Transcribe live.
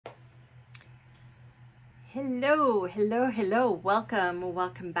Hello, hello, hello.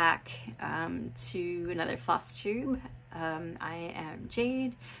 Welcome back to another Flosstube. I am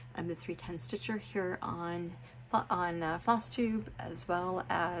Jade. I'm the 310 Stitcher here on Flosstube, as well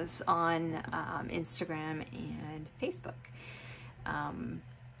as on Instagram and Facebook.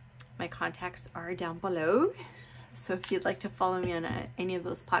 My contacts are down below, so if you'd like to follow me on any of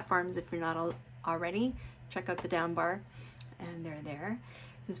those platforms, if you're not already, check out the down bar, and they're there.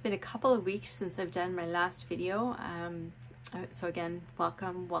 It's been a couple of weeks since I've done my last video, so again,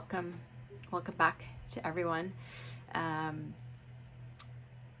 welcome back to everyone,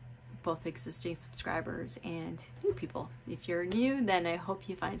 both existing subscribers and new people. If you're new, then I hope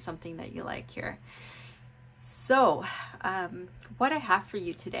you find something that you like here. So what I have for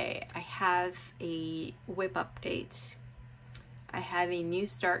you today, I have a WIP update. I have a new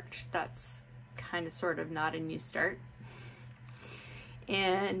start that's kind of sort of not a new start.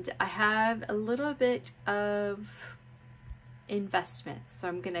 And I have a little bit of investment, so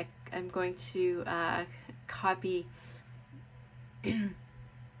I'm going to copy.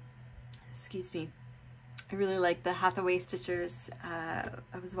 Excuse me. I really like the Hathaway Stitchers.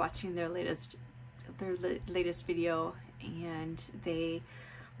 I was watching their latest video, and they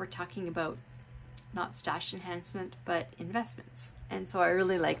were talking about not stash enhancement but investments, and so I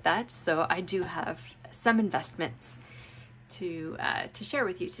really like that. So I do have some investments to share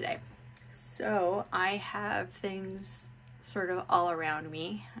with you today. So I have things sort of all around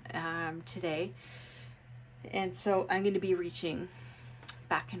me today, and so I'm going to be reaching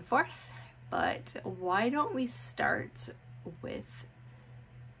back and forth, but why don't we start with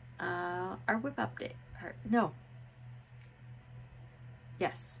our WIP update?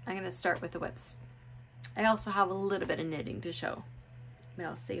 Yes, I'm going to start with the WIPs. I also have a little bit of knitting to show, but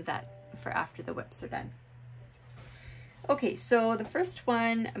I'll save that for after the WIPs are done. Okay, so the first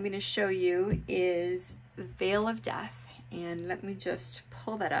one I'm going to show you is Veil of Death, and let me just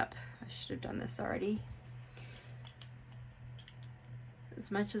pull that up. I should have done this already.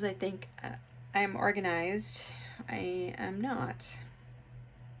 As much as I think I am organized, I am not.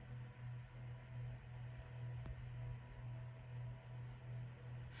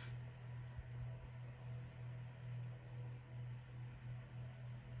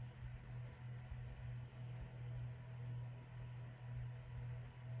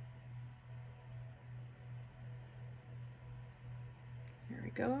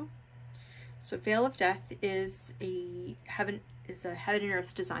 Go. So Veil of Death is a heaven and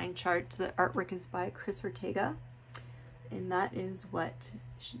earth design chart. The artwork is by Chris Ortega, and that is what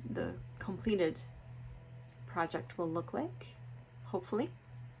the completed project will look like, hopefully.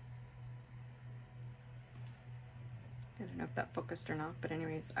 I don't know if that focused or not, but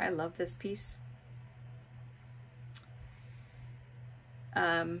anyways, I love this piece.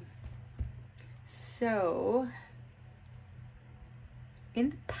 So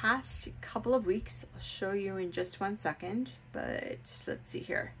in the past couple of weeks, I'll show you in just one second, but let's see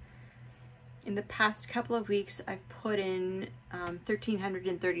here. In the past couple of weeks, I've put in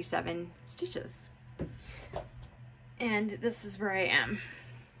 1,337 stitches. And this is where I am.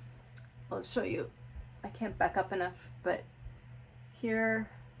 I'll show you. I can't back up enough, but here.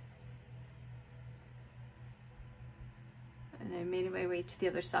 And I made my way to the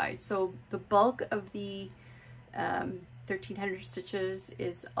other side. So the bulk of the 1,300 stitches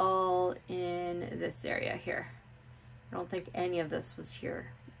is all in this area here. I don't think any of this was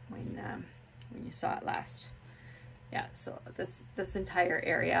here when you saw it last. Yeah, so this entire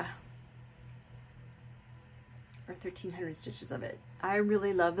area, or 1,300 stitches of it. I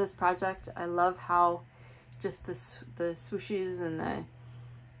really love this project. I love how just the swooshes and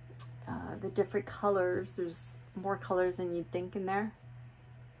the different colors. There's more colors than you'd think in there,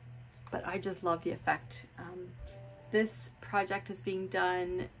 but I just love the effect. This project is being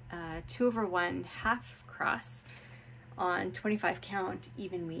done 2/1 half cross on 25 count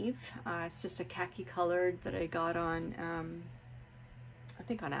even weave. It's just a khaki colored that I got on, I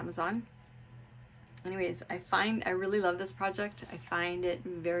think on Amazon. Anyways, I really love this project. I find it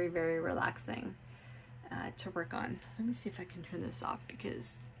very, very relaxing to work on. Let me see if I can turn this off,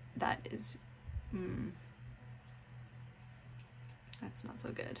 because that is, that's not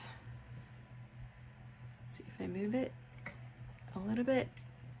so good. See if I move it a little bit.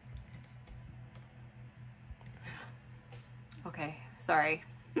 Okay, sorry.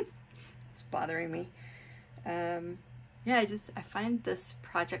 It's bothering me. Yeah, I find this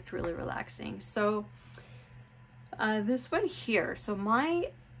project really relaxing. So this one here, so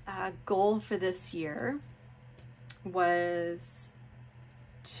my goal for this year was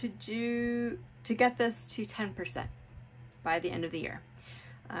to get this to 10% by the end of the year.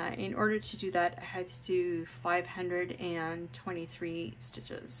 In order to do that, I had to do 523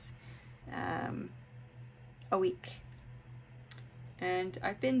 stitches a week. And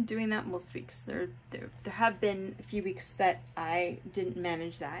I've been doing that most weeks. There have been a few weeks that I didn't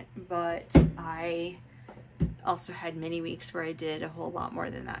manage that, but I also had many weeks where I did a whole lot more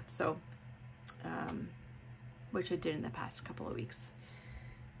than that. So, which I did in the past couple of weeks.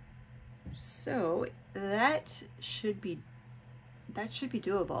 So that should be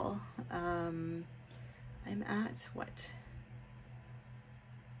doable. I'm at what?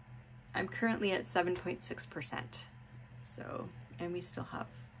 I'm currently at 7.6%. So, and we still have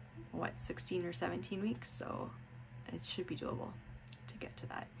what, 16 or 17 weeks, so it should be doable to get to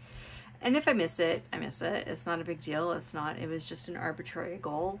that. And if I miss it, I miss it. It's not a big deal. It's not, it was just an arbitrary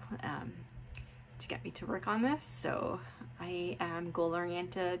goal to get me to work on this. So I am goal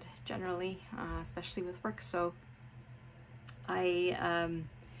oriented generally, especially with work. So I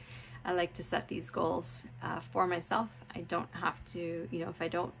like to set these goals for myself. I don't have to, you know, if I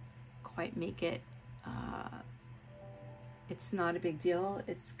don't quite make it, it's not a big deal.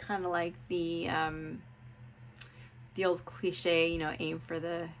 It's kind of like the old cliche, you know, aim for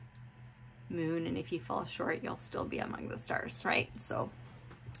the moon, and if you fall short, you'll still be among the stars, right? So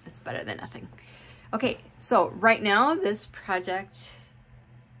it's better than nothing. Okay, so right now this project,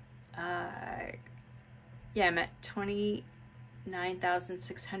 yeah, I'm at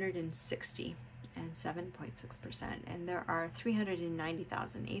 29,660 and 7.6%, and there are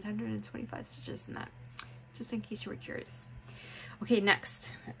 390,825 stitches in that, just in case you were curious. Okay,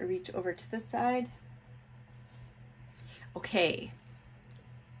 next, I reach over to this side. Okay,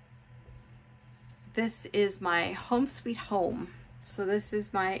 this is my Home Sweet Home. So this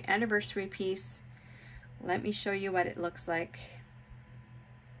is my anniversary piece. Let me show you what it looks like.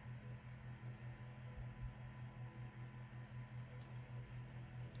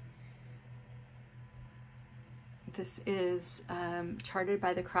 This is charted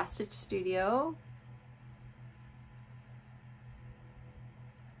by the Cross Stitch Studio.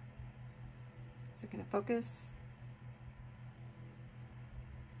 Is it going to focus?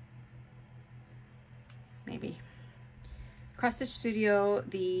 Maybe. Cross Stitch Studio,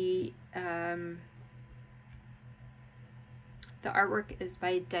 the artwork is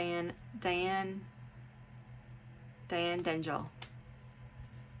by Diane Dengel.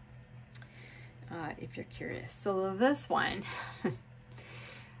 If you're curious. So this one,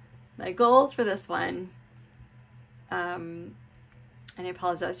 my goal for this one, and I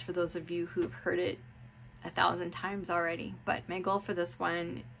apologize for those of you who've heard it 1,000 times already, but my goal for this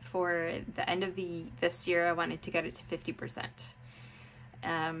one, for the end of this year, I wanted to get it to 50%.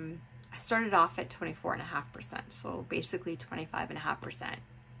 I started off at 24.5%, so basically 25.5%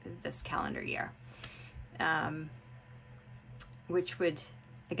 this calendar year, which would,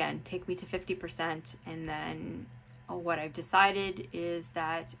 again, take me to 50%. And then what I've decided is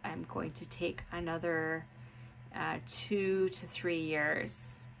that I'm going to take another 2 to 3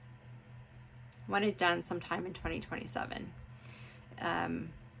 years. I want it done sometime in 2027.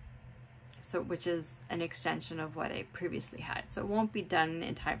 So, which is an extension of what I previously had. So it won't be done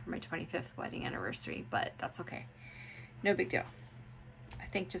in time for my 25th wedding anniversary, but that's okay. No big deal. I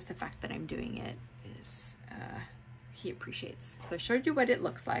think just the fact that I'm doing it is, he appreciates. So I showed you what it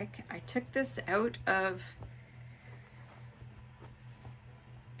looks like. I took this out of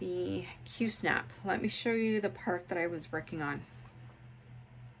the Q-snap. Let me show you the part that I was working on.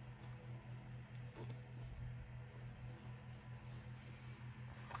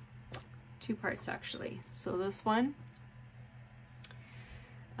 Two parts actually. So this one,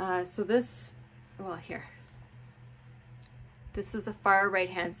 so this, well, here, this is the far right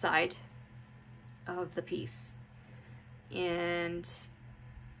hand side of the piece, and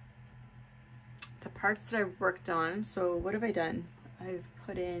the parts that I've worked on. So what have I done? I've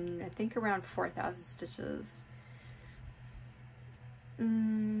put in, I think, around 4,000 stitches.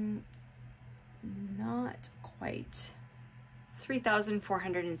 Not quite.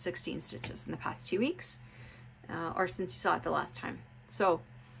 3,416 stitches in the past 2 weeks, or since you saw it the last time. So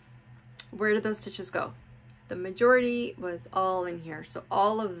where did those stitches go? The majority was all in here. So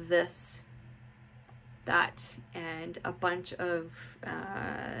all of this, that, and a bunch of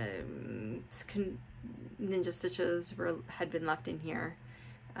ninja stitches had been left in here,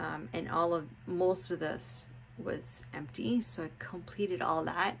 and most of this was empty. So I completed all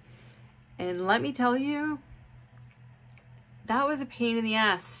that, and let me tell you, that was a pain in the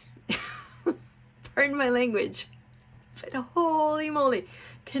ass. Pardon my language. But holy moly,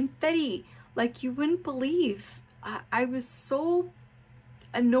 confetti like you wouldn't believe. I was so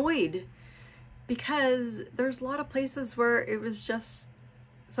annoyed because there's a lot of places where it was just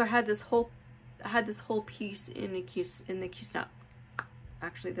so I had this whole piece in the Q-snap.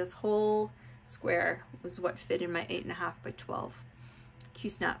 Actually, this whole square was what fit in my 8.5 by 12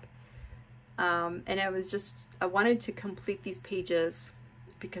 Q-snap. And I wanted to complete these pages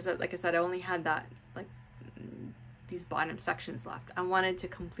because, like I said, I only had these bottom sections left. I wanted to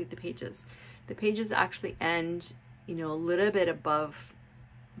complete the pages. The pages actually end, you know, a little bit above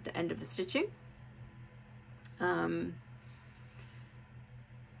the end of the stitching. There's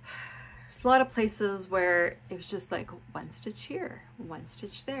a lot of places where it was just like one stitch here, one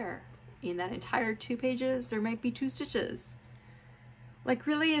stitch there. In that entire 2 pages, there might be 2 stitches. Like,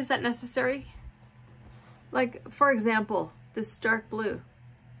 really, is that necessary? Like, for example, this dark blue.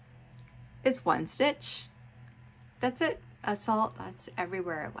 It's 1 stitch. That's it. That's all. That's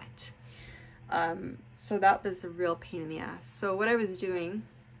everywhere I went. So that was a real pain in the ass. So what I was doing,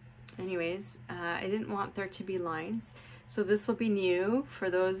 anyways, I didn't want there to be lines. So this will be new. For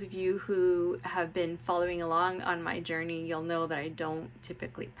those of you who have been following along on my journey, you'll know that I don't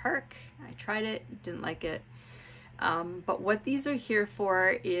typically perk. I tried it, didn't like it. But what these are here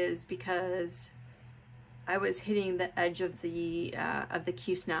for is because I was hitting the edge of the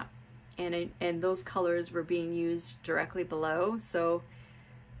Q-snap, and those colors were being used directly below. So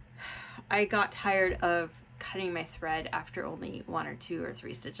I got tired of cutting my thread after only 1 or 2 or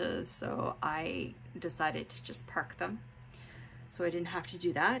 3 stitches, so I decided to just park them. So I didn't have to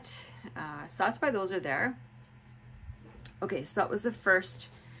do that. So that's why those are there. Okay, so that was the first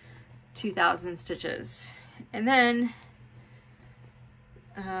 2,000 stitches. And then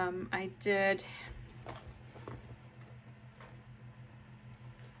I did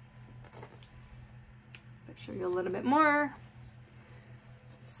show you a little bit more.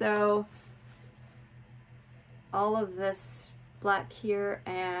 So all of this black here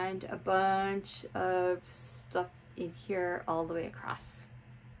and a bunch of stuff in here all the way across.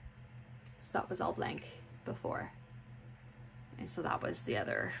 So that was all blank before. And so that was the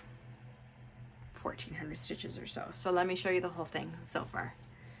other 1,400 stitches or so. So let me show you the whole thing so far.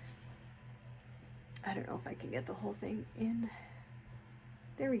 I don't know if I can get the whole thing in.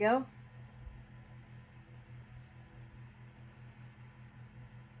 There we go.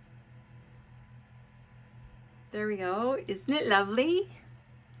 There we go. Isn't it lovely?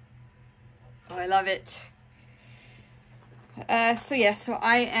 Oh, I love it. So yeah, so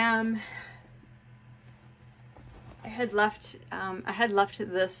I had left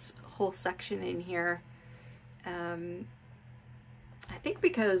this whole section in here. I think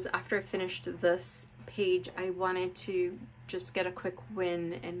because after I finished this page, I wanted to just get a quick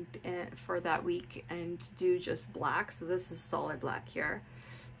win and for that week and do just black. So this is solid black here.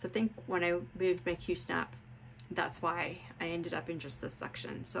 So I think when I moved my Q-snap, that's why I ended up in just this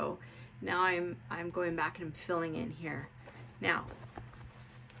section. So now I'm going back and I'm filling in here. Now,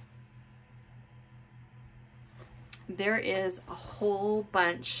 there is a whole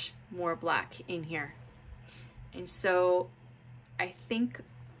bunch more black in here. And so I think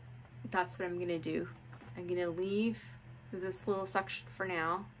that's what I'm gonna do. I'm gonna leave this little section for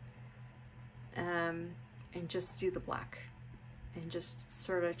now, and just do the black and just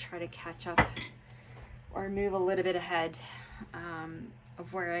sort of try to catch up or move a little bit ahead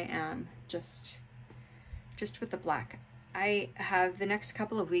of where I am just with the black. I have the next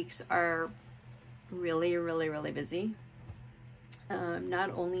couple of weeks are really busy. Not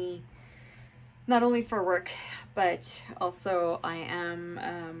only for work, but also I'm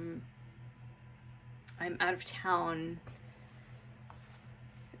out of town.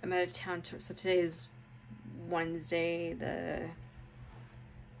 I'm out of town, so today's Wednesday the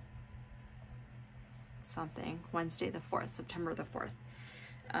 4th, September the 4th.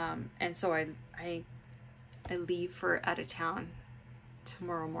 And so I leave for out of town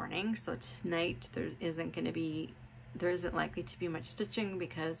tomorrow morning. So tonight there isn't likely to be much stitching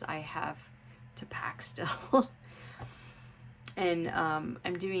because I have to pack still. And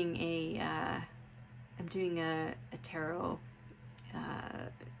I'm doing a tarot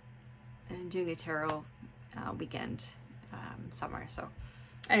weekend somewhere. So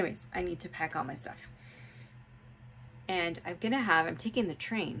anyways, I need to pack all my stuff. And I'm taking the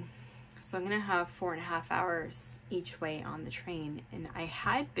train. So I'm gonna have 4.5 hours each way on the train.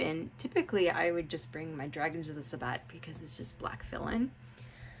 And typically I would just bring my Dragons of the Sabbat because it's just black fill-in.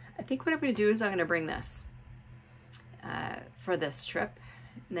 I think what I'm gonna do is I'm gonna bring this for this trip.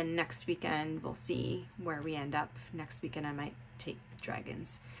 And then next weekend, we'll see where we end up. Next weekend, I might take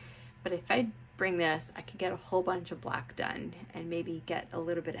Dragons. But if I bring this, I could get a whole bunch of black done and maybe get a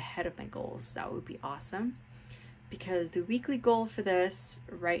little bit ahead of my goals. That would be awesome. Because the weekly goal for this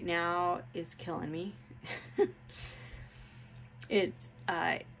right now is killing me. It's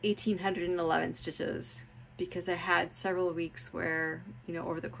 1,811 stitches, because I had several weeks where, you know,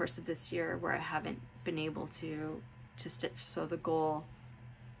 over the course of this year where I haven't been able to stitch. So the goal,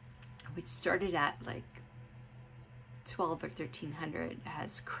 which started at like 12 or 1,300,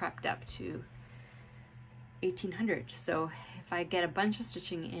 has crept up to 1,800. So if I get a bunch of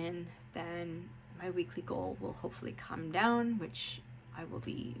stitching in, then my weekly goal will hopefully come down, which I will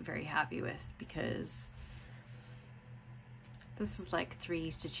be very happy with, because this is like 3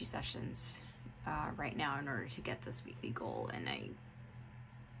 stitchy sessions right now in order to get this weekly goal, and I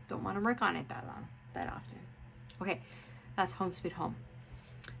don't want to work on it that often. Okay, that's Home Sweet Home.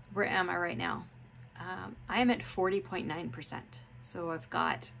 Where am I right now? I am at 40.9%, so I've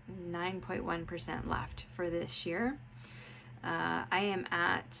got 9.1% left for this year. I am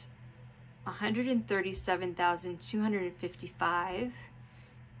at 137,255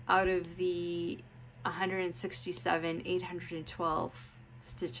 out of the 167,812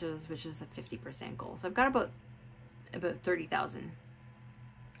 stitches, which is the 50% goal. So I've got about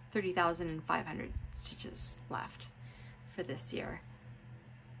 30,500 stitches left for this year,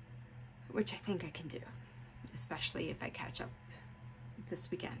 which I think I can do, especially if I catch up this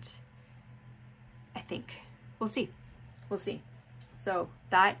weekend. I think. We'll see. We'll see. So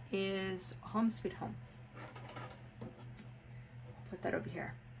that is Home Sweet Home. I'll put that over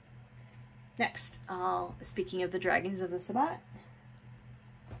here. Next, speaking of the Dragons of the Sabbat,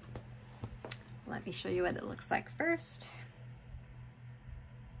 let me show you what it looks like first.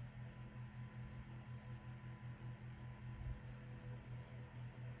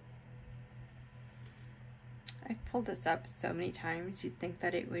 I've pulled this up so many times, you'd think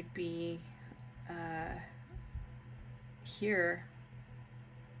that it would be here.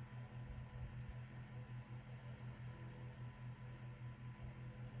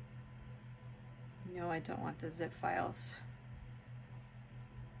 No, I don't want the zip files.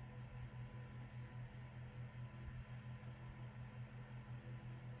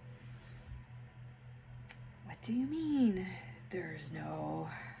 What do you mean? There's no...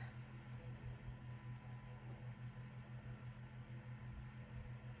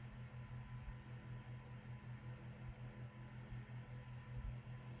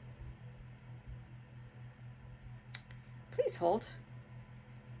 Please hold.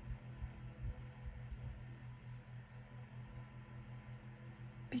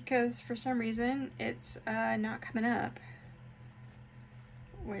 Because for some reason it's not coming up,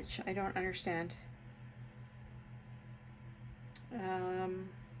 which I don't understand. All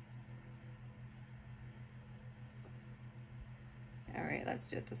right, let's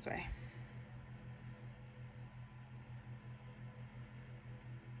do it this way.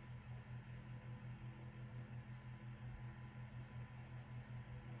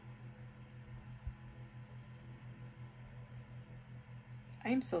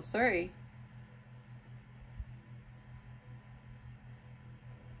 I'm so sorry.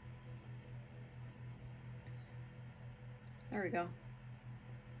 There we go.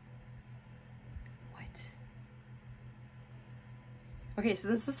 What? Okay, so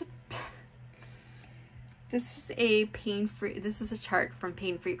this is a pain-free. This is a chart from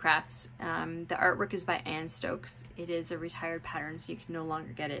Pain-Free Crafts. The artwork is by Anne Stokes. It is a retired pattern, so you can no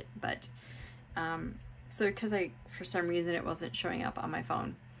longer get it. But so because for some reason it wasn't showing up on my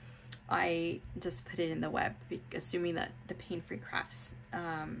phone, I just put it in the web, assuming that the Pain-Free Crafts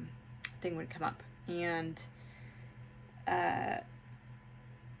thing would come up. And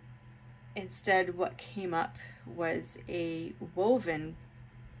instead what came up was a woven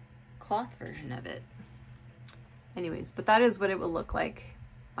cloth version of it. Anyways, but that is what it will look like,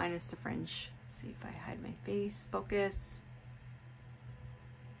 minus the fringe. Let's see if I hide my face. Focus.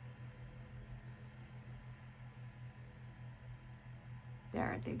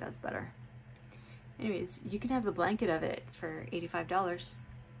 There, I think that's better. Anyways, you can have the blanket of it for $85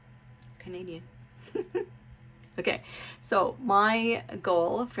 Canadian. Okay, so my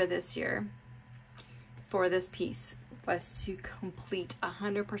goal for this year, for this piece, was to complete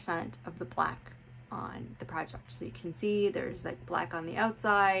 100% of the black on the project. So you can see there's like black on the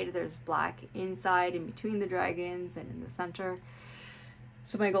outside, there's black inside in between the dragons and in the center.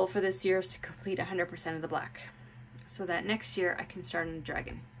 So my goal for this year is to complete 100% of the black, so that next year I can start on the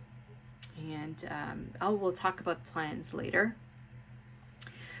dragon. And we'll talk about the plans later.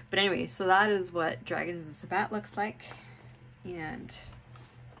 But anyway, so that is what Dragons of the Sabbat looks like. And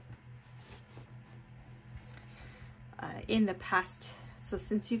in the past, so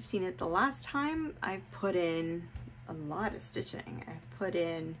since you've seen it the last time, I've put in a lot of stitching. I've put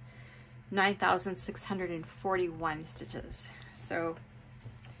in 9,641 stitches. So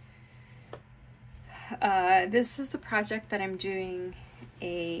this is the project that I'm doing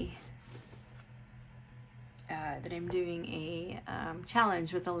a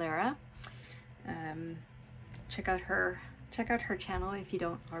challenge with Alara. Check out her channel if you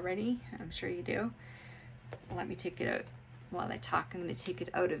don't already. I'm sure you do. Let me take it out while I talk. I'm going to take it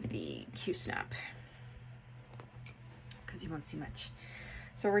out of the Q-snap because you won't see much.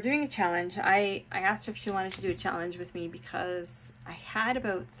 So we're doing a challenge. I asked her if she wanted to do a challenge with me because I had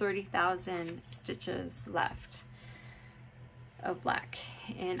about 30,000 stitches left of black,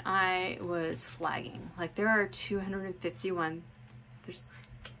 and I was flagging. Like, there are 251, there's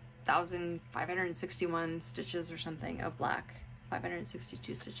 1,561 stitches or something of black,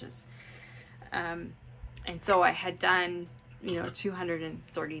 562 stitches. And so I had done, you know,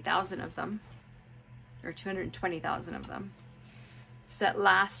 230,000 of them, or 220,000 of them. So that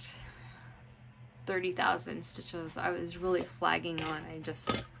last 30,000 stitches I was really flagging on.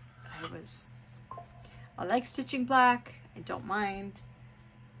 I like stitching black. I don't mind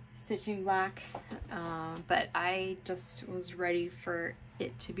stitching black, but I just was ready for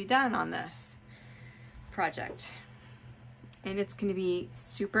it to be done on this project. And it's going to be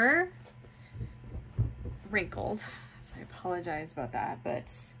super wrinkled, so I apologize about that,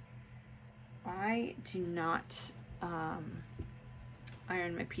 but I do not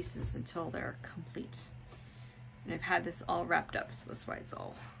iron my pieces until they're complete. And I've had this all wrapped up, so that's why it's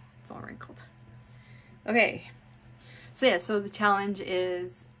all wrinkled. Okay. So yeah, so the challenge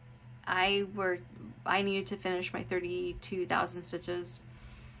is I needed to finish my 32,000 stitches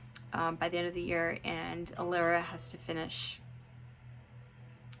by the end of the year, and Alara has to finish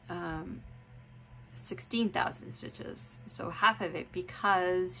 16,000 stitches. So half of it,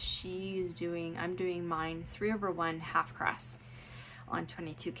 because I'm doing mine 3/1 half cross on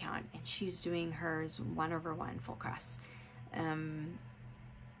 22 count, and she's doing hers 1/1 full cross.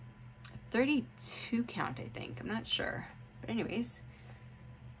 32 count, I think. I'm not sure. But anyways,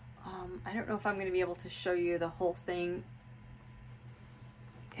 I don't know if I'm going to be able to show you the whole thing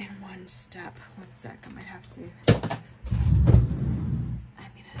in one step. One sec, I might have to. I'm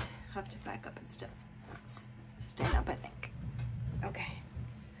going to have to back up and stand up, I think. Okay.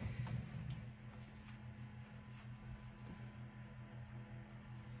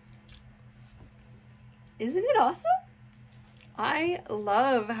 Isn't it awesome? I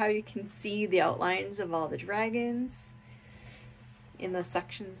love how you can see the outlines of all the dragons in the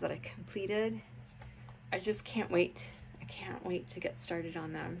sections that I completed. I just can't wait. I can't wait to get started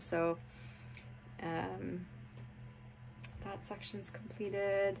on them. So that section's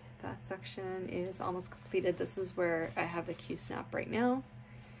completed. That section is almost completed. This is where I have the Q-snap right now.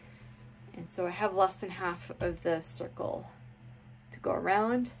 And so I have less than half of the circle to go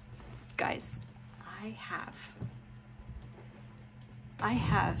around. Guys, I have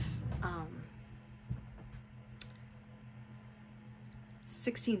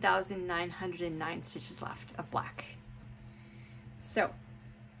 16,909 stitches left of black. So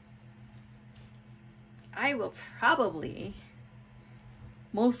I will probably,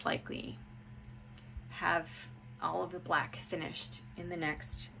 most likely, have all of the black finished in the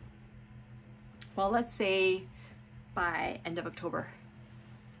next, well, let's say by end of October,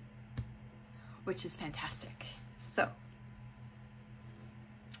 which is fantastic. So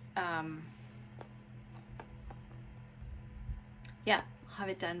yeah, I'll have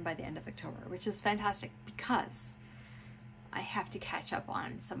it done by the end of October, which is fantastic because I have to catch up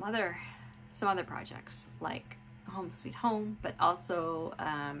on some other projects like Home Sweet Home, but also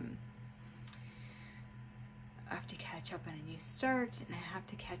I have to catch up on A New Start, and I have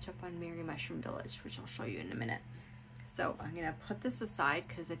to catch up on Merry Mushroom Village, which I'll show you in a minute. So I'm gonna put this aside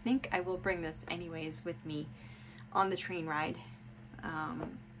because I think I will bring this anyways with me on the train ride.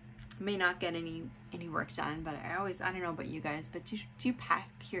 May not get any work done, but I don't know about you guys, but do you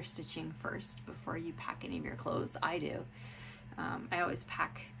pack your stitching first before you pack any of your clothes? I do. I always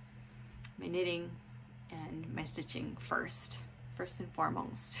pack my knitting and my stitching first and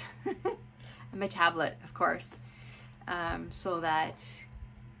foremost. And my tablet, of course, so that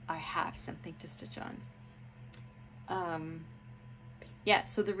I have something to stitch on. Yeah,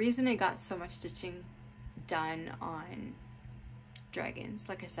 so the reason I got so much stitching done on dragons,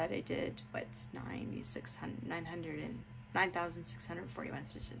 like I said, I did 9,641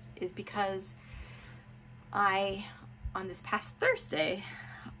 stitches, is because on this past Thursday,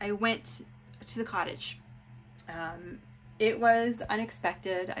 I went to the cottage. It was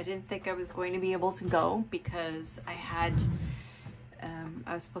unexpected. I didn't think I was going to be able to go because I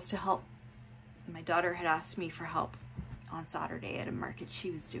was supposed to help. My daughter had asked me for help on Saturday at a market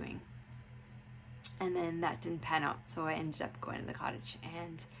she was doing. And then that didn't pan out, so I ended up going to the cottage.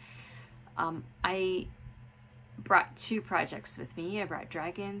 And I brought two projects with me. I brought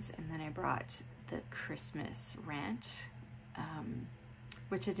dragons, and then I brought the Christmas rant,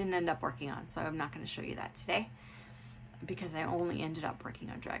 which I didn't end up working on, so I'm not going to show you that today because I only ended up working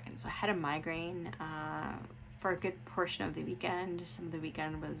on dragons. I had a migraine for a good portion of the weekend. Some of the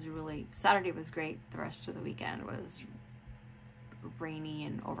weekend was really, Saturday was great. The rest of the weekend was rainy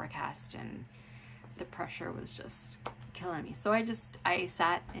and overcast, and the pressure was just killing me. So I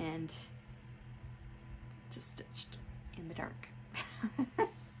sat and just stitched in the dark.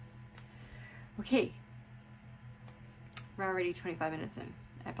 Okay, we're already 25 minutes in.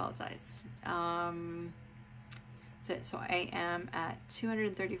 I apologize. So I am at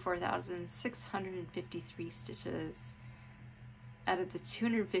 234,653 stitches out of the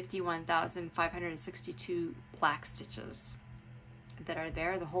 251,562 black stitches that are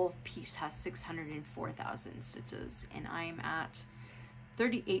there. The whole piece has 604,000 stitches, and I'm at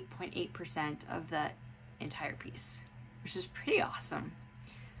 38.8% of that entire piece, which is pretty awesome.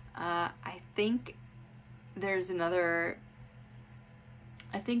 I think there's another,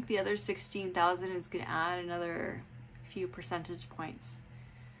 I think the other 16,000 is going to add another few percentage points.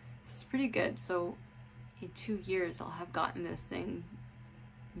 This is pretty good. So in 2 years, I'll have gotten this thing,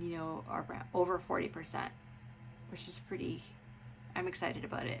 you know, around over 40%, which is pretty, I'm excited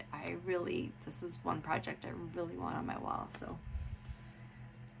about it. This is one project I really want on my wall, so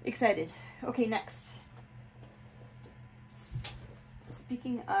excited. Okay, next.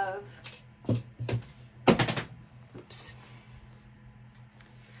 Speaking of,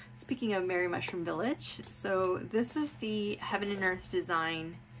 Speaking of Merry Mushroom Village, so this is the Heaven and Earth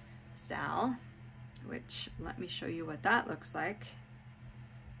Design Sal, which, let me show you what that looks like.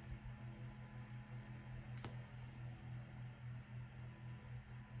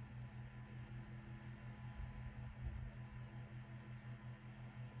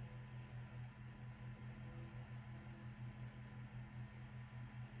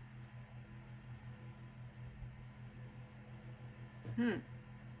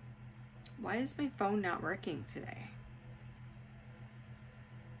 Why is my phone not working today?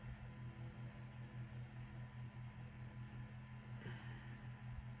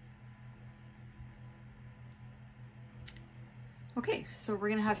 Okay, so we're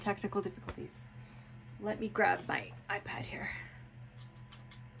gonna have technical difficulties. Let me grab my iPad here.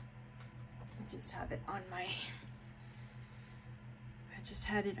 I just have it on my,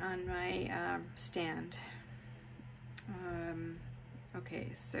 stand.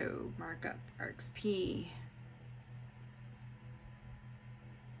 Okay, so markup RxP.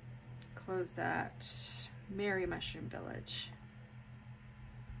 Close that. Merry Mushroom Village.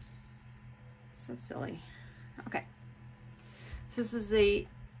 So silly. Okay. So this is the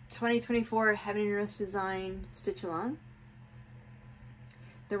 2024 Heaven and Earth Design Stitch Along.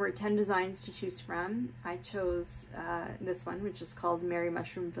 There were 10 designs to choose from. I chose this one, which is called Merry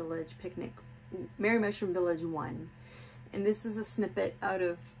Mushroom Village Picnic, Merry Mushroom Village 1. And this is a snippet out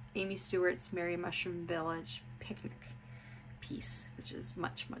of Amy Stewart's Merry Mushroom Village Picnic piece, which is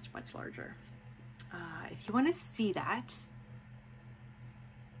much, much, much larger. If you want to see that,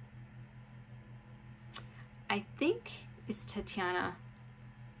 I think it's Tatiana.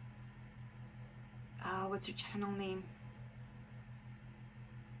 What's her channel name?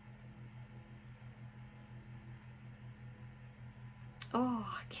 Oh,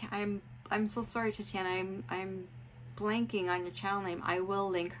 I'm so sorry, Tatiana. I'm blanking on your channel name. I will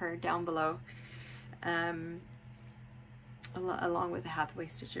link her down below, along with the Hathaway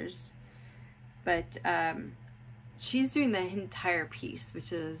Stitchers. But she's doing the entire piece,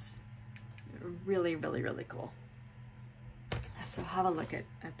 which is really, really, really cool. So have a look at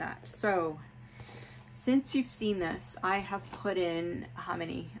that. So since you've seen this, I have put in, how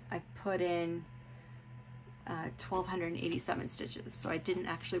many? I've put in 1,287 stitches. So I didn't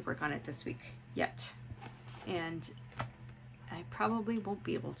actually work on it this week yet. And I probably won't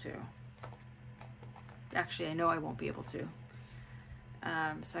be able to. Actually, I know I won't be able to.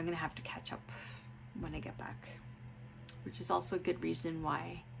 So I'm gonna have to catch up when I get back, which is also a good reason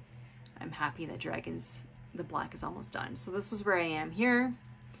why I'm happy that Dragons, the black is almost done. So this is where I am here.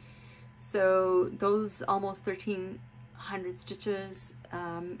 So those almost 1,300 stitches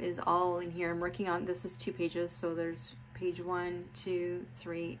is all in here. I'm working on, this is 2 pages. So there's page 1, 2,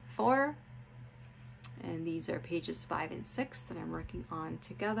 3, 4. And these are pages 5 and 6 that I'm working on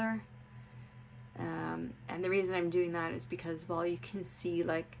together. And the reason I'm doing that is because, well, you can see,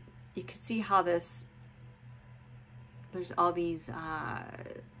 like, you can see how this, there's all these,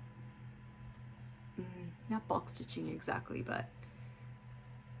 not bulk stitching exactly, but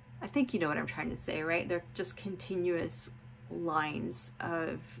I think you know what I'm trying to say, right? They're just continuous lines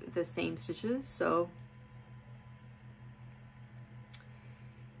of the same stitches, so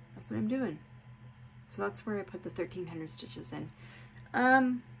that's what I'm doing. So that's where I put the 1300 stitches in.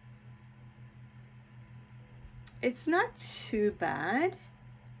 It's not too bad.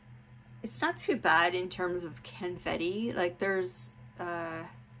 It's not too bad in terms of confetti. Like there's a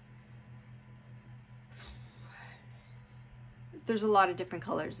lot of different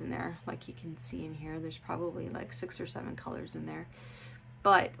colors in there. Like you can see in here, there's probably like 6 or 7 colors in there.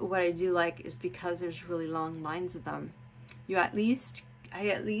 But what I do like is because there's really long lines of them, I at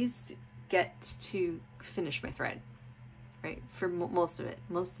least get to finish my thread, right? For most of it.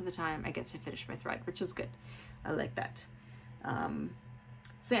 Most of the time I get to finish my thread, which is good. I like that.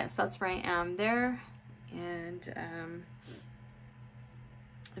 So yes, that's where I am there. And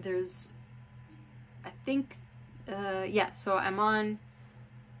there's, I think, yeah, so I'm on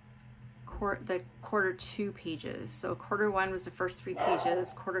the quarter 2 pages. So quarter 1 was the first 3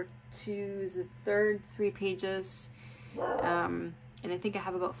 pages, quarter 2 is the third 3 pages, and I think I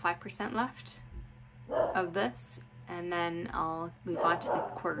have about 5% left of this, and then I'll move on to the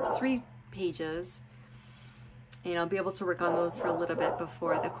quarter 3 pages, and I'll be able to work on those for a little bit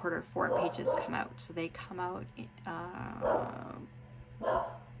before the quarter 4 pages come out. So they come out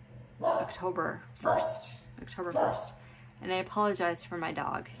October 1st. And I apologize for my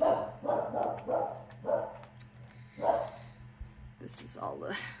dog. This is all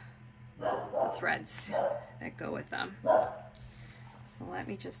the threads that go with them. So let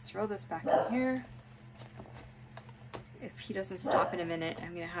me just throw this back in here. If he doesn't stop in a minute,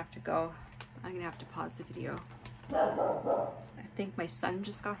 I'm gonna have to go. I'm gonna have to pause the video. I think my son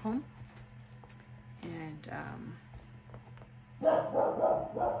just got home, and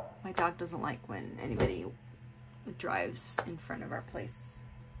my dog doesn't like when anybody drives in front of our place.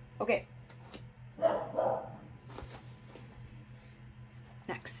 Okay.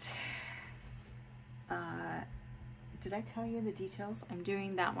 Next. Did I tell you the details? I'm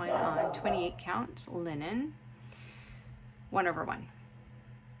doing that one on 28 count linen, 1/1.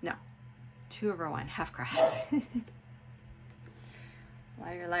 No, 2/1, half cross.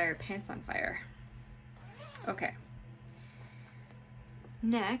 Liar, liar, pants on fire. Okay.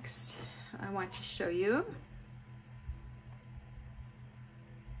 Next, I want to show you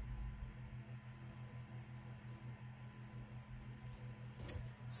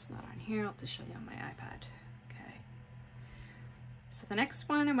it's not on here. I'll have to show you on my iPad. Okay. So the next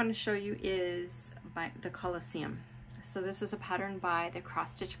one I want to show you is by the Colosseum. So this is a pattern by the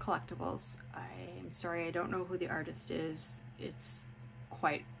Cross Stitch Collectibles. I'm sorry, I don't know who the artist is. It's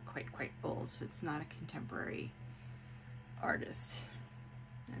quite old. It's not a contemporary artist,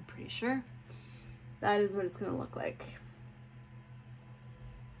 I'm pretty sure. That is what it's going to look like.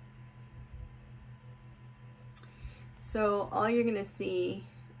 So all you're going to see,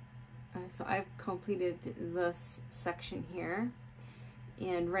 so I've completed this section here,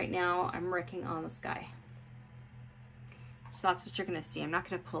 and right now I'm working on the sky. So that's what you're going to see. I'm not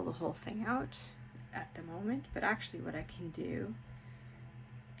going to pull the whole thing out at the moment, but actually what I can do,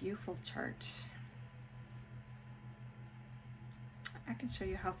 beautiful chart, I can show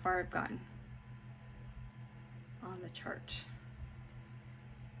you how far I've gotten on the chart.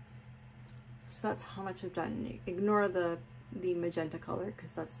 So that's how much I've done. Ignore the magenta color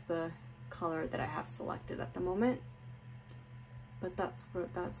because that's the color that I have selected at the moment. But that's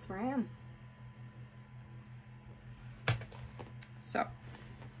where I am. So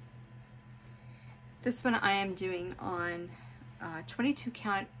this one I am doing on 22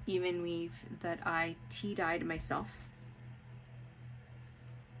 count even weave that I tea dyed myself.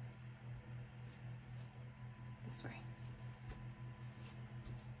 This way.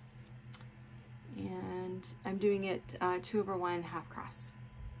 And I'm doing it 2/1 half cross.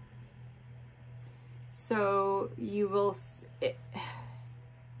 So you will,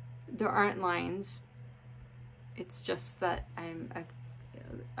 there aren't lines. It's just that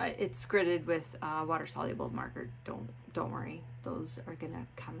it's gridded with water soluble marker. Don't worry, those are gonna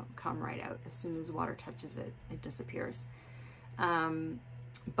come right out as soon as water touches it. It disappears.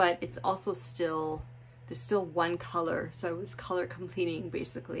 But it's also still, there's still one color. So I was color completing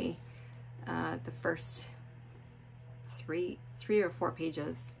basically the first three or four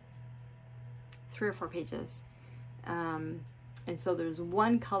pages. And so there's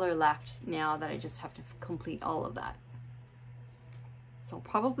one color left now that I just have to complete all of that. So I'll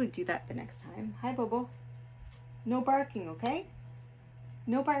probably do that the next time. Hi, Bobo. No barking, okay?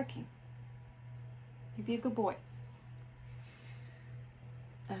 No barking. You be a good boy.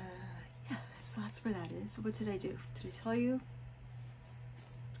 Yeah, so that's where that is. What did I do? Did I tell you?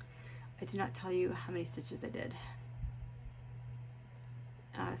 I did not tell you how many stitches I did.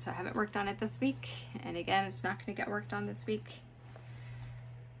 So I haven't worked on it this week, and again, it's not going to get worked on this week.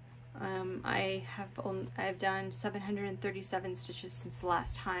 I've done 737 stitches since the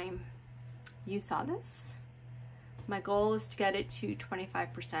last time you saw this. My goal is to get it to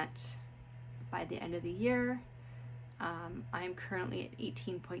 25% by the end of the year. I'm currently at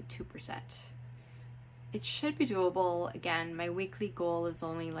 18.2%. It should be doable. Again, my weekly goal is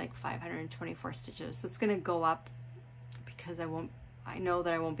only like 524 stitches, so it's going to go up because I know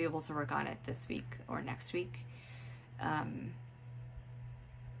that I won't be able to work on it this week or next week.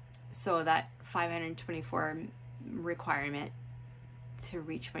 So that 524 requirement to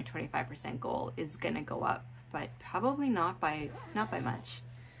reach my 25% goal is going to go up, but probably not by much.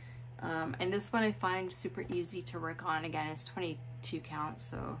 And this one I find super easy to work on. Again, it's 22 count,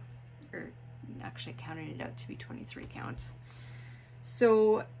 so, or actually counted it out to be 23 count.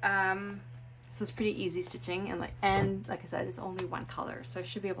 So, so it's pretty easy stitching, and like I said, it's only one color, so I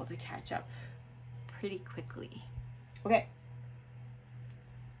should be able to catch up pretty quickly. Okay.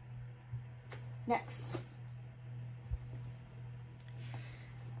 Next.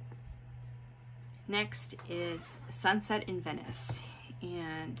 Next is Sunset in Venice,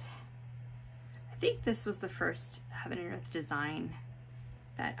 and I think this was the first Heaven and Earth design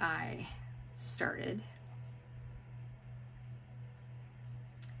that I started.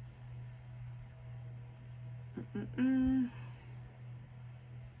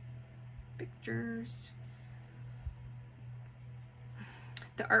 Pictures.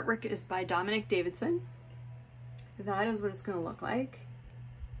 The artwork is by Dominic Davidson. That is what it's going to look like.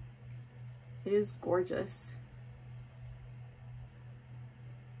 It is gorgeous.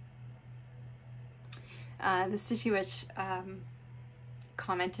 The Stitchy Witch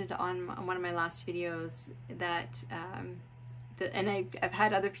commented on one of my last videos that, and I've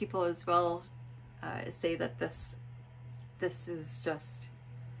had other people as well say that this is just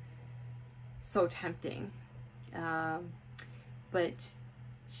so tempting. But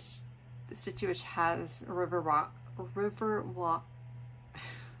the Stitchy Witch has a river walk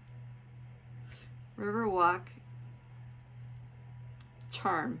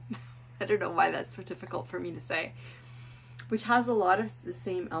charm. I don't know why that's so difficult for me to say. Which has a lot of the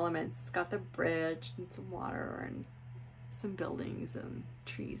same elements. It's got the bridge and some water and some buildings and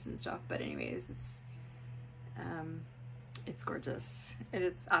trees and stuff. But anyways, it's gorgeous. It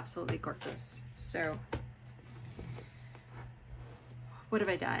is absolutely gorgeous. So, what have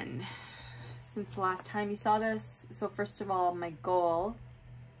I done since the last time you saw this? So first of all, my goal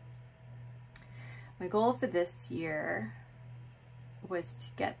for this year was to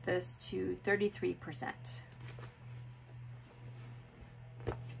get this to 33%.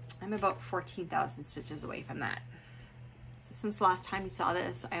 I'm about 14,000 stitches away from that. So since the last time you saw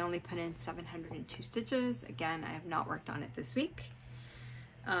this, I only put in 702 stitches. Again, I have not worked on it this week.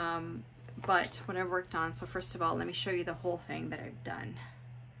 But what I've worked on, so first of all, let me show you the whole thing that I've done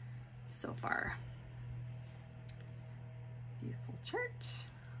so far. Beautiful chart.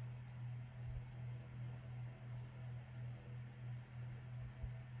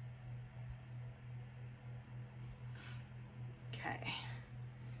 Okay,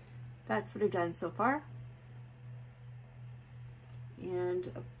 that's what I've done so far. And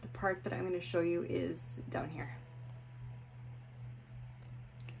the part that I'm going to show you is down here.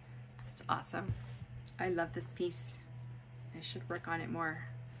 It's awesome. I love this piece. I should work on it more.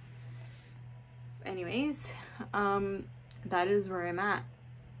 Anyways, that is where I'm at.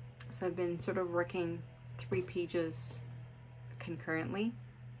 So I've been sort of working 3 pages concurrently.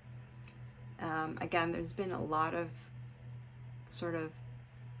 Again, there's been a lot of sort of,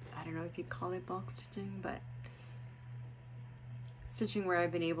 I don't know if you'd call it bulk stitching, but stitching where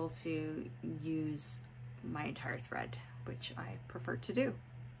I've been able to use my entire thread, which I prefer to do.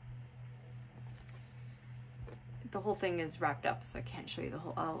 The whole thing is wrapped up, so I can't show you the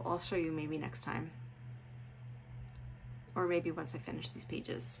whole, I'll show you maybe next time. Or maybe once I finish these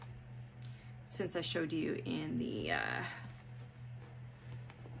pages, since I showed you in the,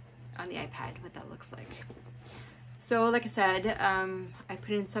 on the iPad what that looks like. So like I said, I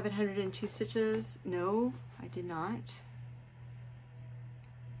put in 702 stitches. No, I did not.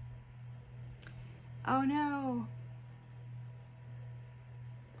 Oh no.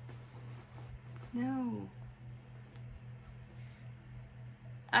 No.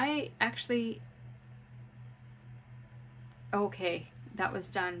 I actually, okay, that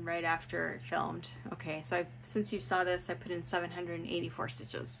was done right after it filmed. Okay, so since you saw this, I put in 784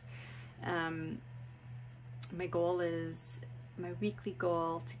 stitches. My goal is, my weekly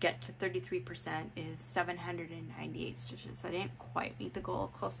goal to get to 33% is 798 stitches. I didn't quite meet the goal,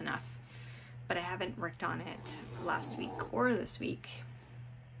 close enough, but I haven't worked on it last week or this week.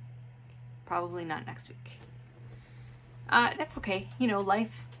 probably not next week. That's okay. You know,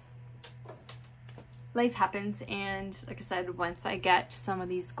 life happens, and like I said, once I get some of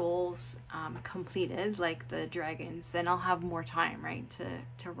these goals completed, like the dragons, then I'll have more time, right,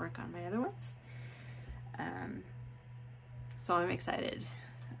 to work on my other ones. So I'm excited.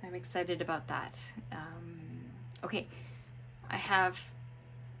 I'm excited about that. Okay,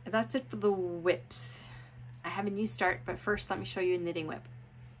 that's it for the whips. I have a new start, but first let me show you a knitting whip.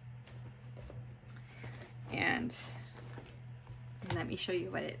 And let me show you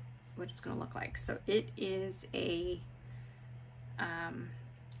what it's going to look like. So it is it's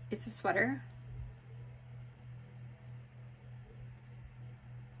a sweater.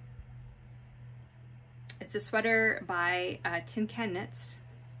 It's a sweater by Tin Can Knits.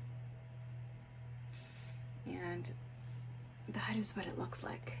 And that is what it looks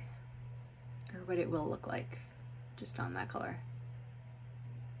like, or what it will look like, just on that color.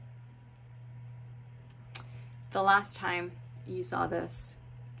 The last time you saw this,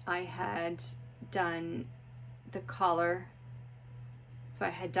 I had done the collar. So I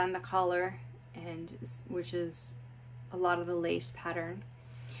had done the collar, and which is a lot of the lace pattern.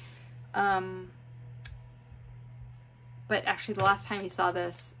 But actually the last time you saw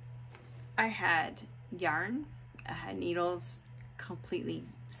this, I had yarn, I had needles completely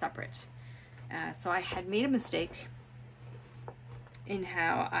separate. So I had made a mistake in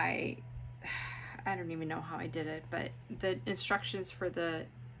how I don't even know how I did it, but the instructions for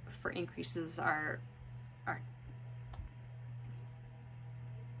increases are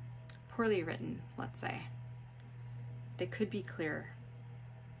poorly written, let's say. They could be clearer.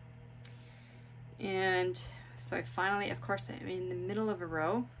 And so I finally, of course, I'm in the middle of a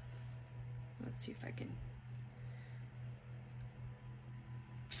row. Let's see if I can.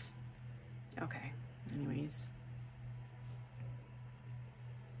 Okay, anyways.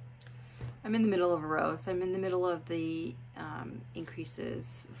 I'm in the middle of a row, so I'm in the middle of the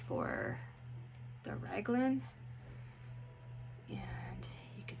increases for the raglan, and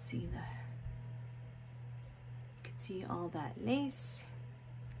you can see all that lace.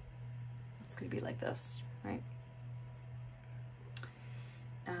 It's going to be like this, right?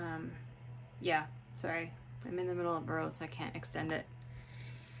 Yeah, sorry, I'm in the middle of a row, so I can't extend it.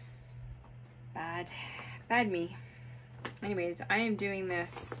 Bad me. Anyways, I am doing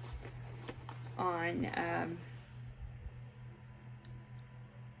this on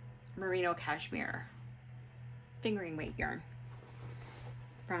merino cashmere fingering weight yarn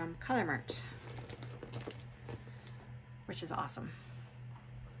from Color Mart, which is awesome.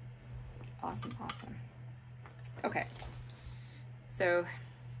 Awesome. Okay, so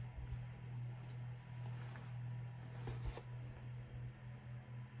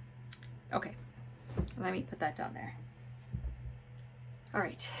okay, let me put that down there. All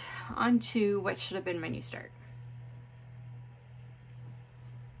right, on to what should have been my new start.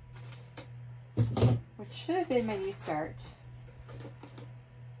 What should have been my new start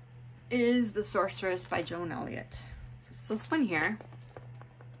is The Sorceress by Joan Elliott. So it's this one here.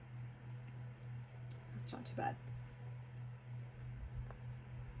 It's not too bad.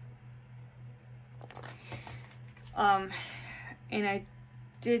 And I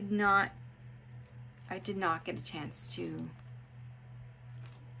did not get a chance to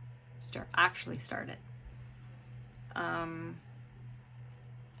actually start it.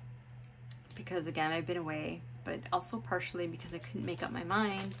 Because again, I've been away, but also partially because I couldn't make up my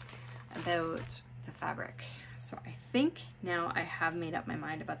mind about the fabric. So I think now I have made up my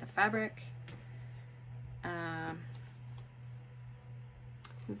mind about the fabric.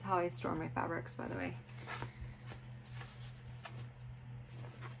 This is how I store my fabrics, by the way,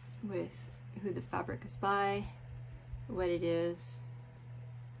 with who the fabric is by, what it is,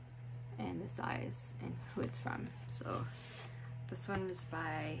 and the size, and who it's from. So this one is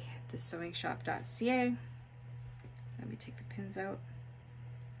by thesewingshop.ca. Let me take the pins out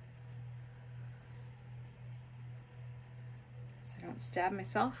so I don't stab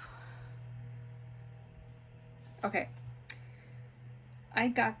myself. Okay, I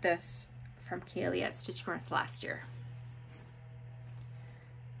got this from Kaylee at Stitch North last year,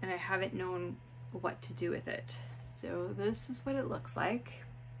 and I haven't known what to do with it. So this is what it looks like.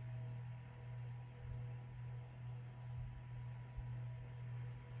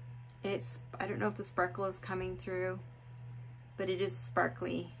 I don't know if the sparkle is coming through, but it is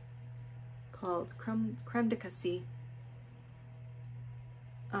sparkly, called Creme de Cassis.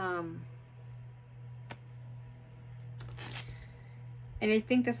 And I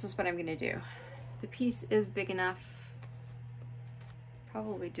think this is what I'm gonna do. The piece is big enough.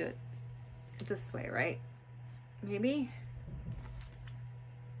 Probably do it this way, right? Maybe.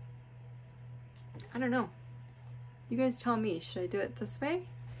 I don't know. You guys tell me, should I do it this way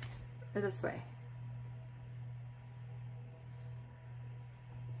or this way?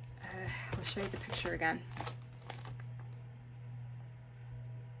 I'll show you the picture again.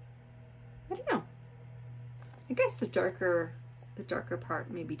 I don't know. I guess the darker part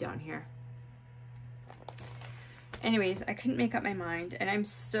may be down here. Anyways, I couldn't make up my mind, and I'm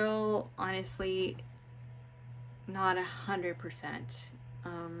still honestly not 100%.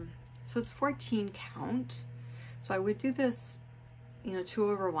 So it's 14 count. So I would do this, you know,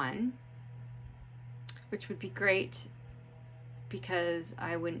 2/1, which would be great because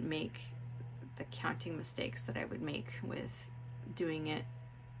I wouldn't make the counting mistakes that I would make with doing it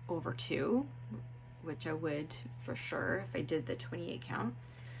over 2, which I would for sure if I did the 28 count.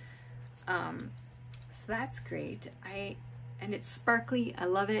 So that's great. And it's sparkly. I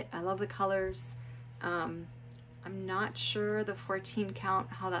love it. I love the colors. I'm not sure the 14 count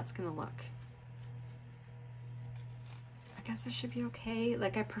how that's gonna look. I guess it should be okay.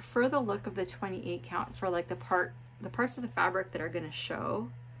 Like, I prefer the look of the 28 count for like the parts of the fabric that are gonna show.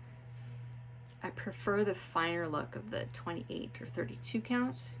 I prefer the finer look of the 28 or 32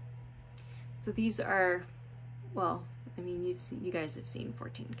 count. So these are, well, I mean, you guys have seen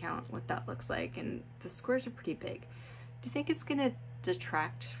 14 count, what that looks like, and the squares are pretty big. Do you think it's gonna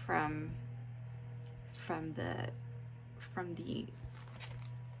detract from the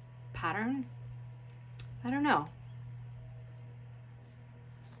pattern? I don't know.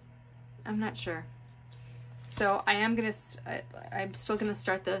 I'm not sure. So I'm still gonna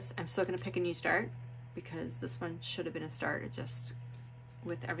start this. I'm still gonna pick a new start because this one should have been a start. It just,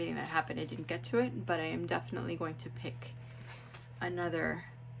 with everything that happened, I didn't get to it, but I am definitely going to pick another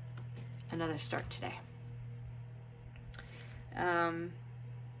start today.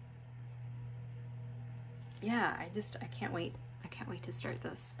 Yeah, I can't wait. I can't wait to start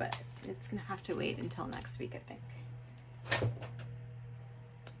this, but it's gonna have to wait until next week, I think.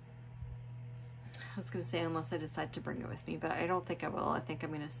 I was gonna say unless I decide to bring it with me, but I don't think I will. I think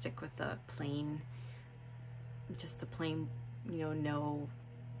I'm gonna stick with the plain, just the plain, you know, no,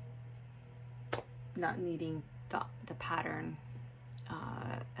 not needing the pattern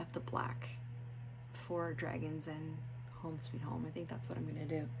of the black for Dragons and Home Sweet Home. I think that's what I'm gonna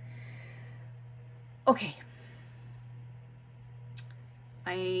do. Okay.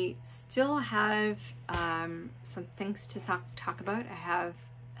 I still have some things to talk about. I have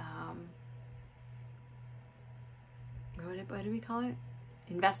what do we call it?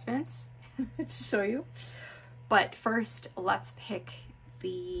 Investments to show you. But first, let's pick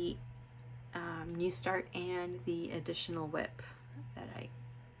the new start and the additional WIP that I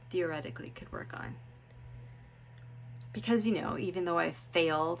theoretically could work on. Because, you know, even though I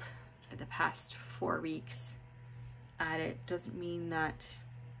failed for the past 4 weeks at it, doesn't mean that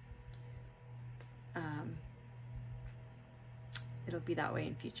it'll be that way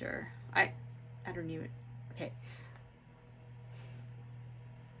in future. I don't even, okay.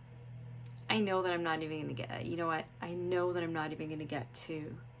 I know that I'm not even gonna get, you know what? I know that I'm not even gonna get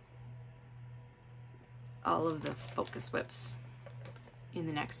to all of the focus WIPs in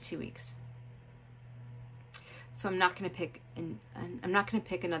the next 2 weeks. So I'm not gonna pick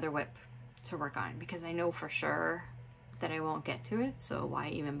another WIP to work on because I know for sure that I won't get to it, so why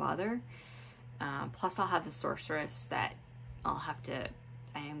even bother? Plus I'll have the Sorceress that I'll have to,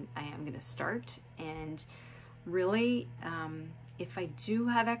 I am gonna start, and really, if I do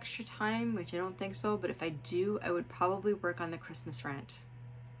have extra time, which I don't think so, but if I do, I would probably work on the Christmas Rent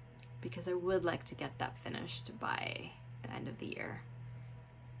because I would like to get that finished by the end of the year.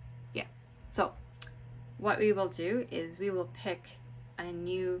 Yeah, so what we will do is we will pick a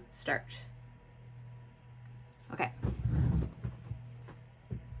new start. Okay.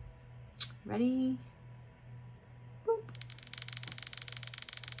 Ready? Boop.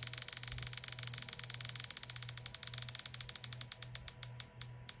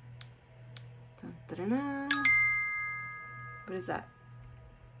 Dun, dun, dun, dun. What is that?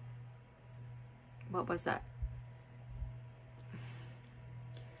 What was that?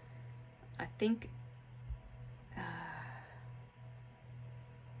 I think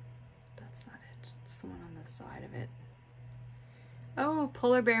that's not it. It's the one on the side of it. Oh,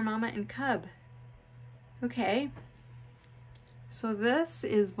 Polar Bear Mama and Cub. Okay. So this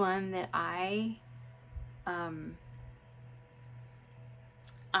is one that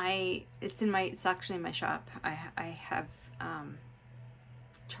it's actually in my shop. I have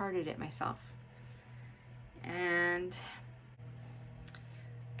charted it myself. And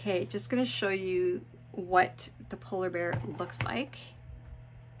okay, just gonna show you what the polar bear looks like.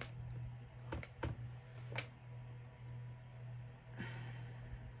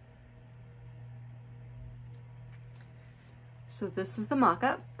 So this is the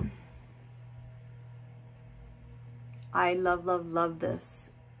mock-up. I love, love, love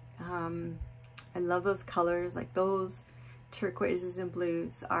this. I love those colors, like those turquoises and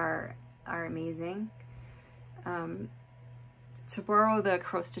blues are amazing. To borrow the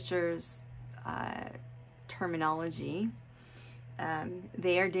Crow Stitchers terminology,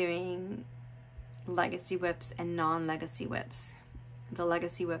 they are doing legacy WIPs and non-legacy WIPs. The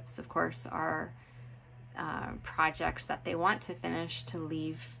legacy WIPs, of course, are projects that they want to finish to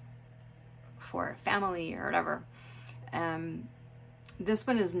leave for a family or whatever. This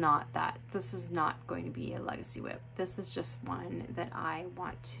one is not that. This is not going to be a legacy WIP. This is just one that I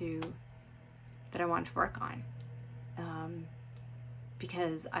want to work on,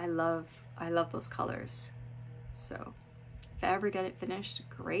 because I love those colors. So if I ever get it finished,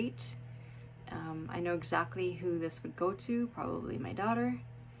 great. I know exactly who this would go to, probably my daughter,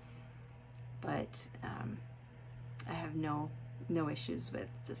 but I have no issues with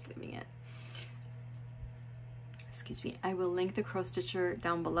just leaving it. Excuse me. I will link the Crow Stitcher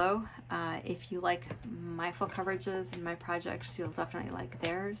down below. If you like my full coverages and my projects, you'll definitely like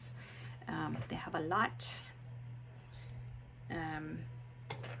theirs. They have a lot.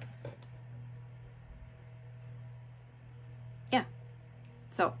 Yeah.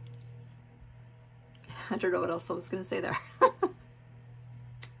 So I don't know what else I was going to say there.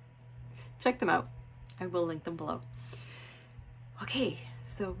 Check them out. I will link them below. Okay,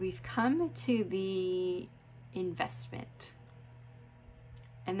 so we've come to the investment.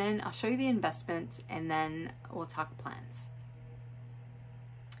 And then I'll show you the investments and then we'll talk plans.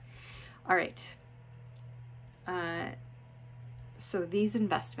 All right. So these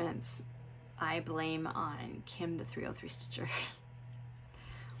investments I blame on Kim, the 303 Stitcher.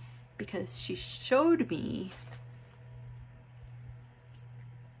 Because she showed me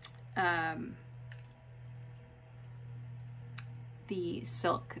the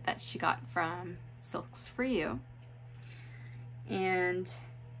silk that she got from Silks For You, and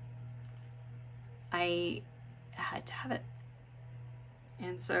I had to have it.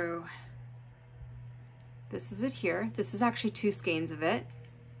 And so this is it here. This is actually 2 skeins of it.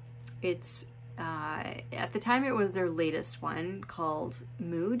 It's at the time it was their latest one called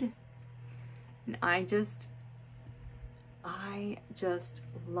Mood, and I just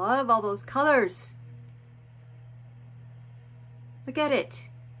love all those colors. Look at it.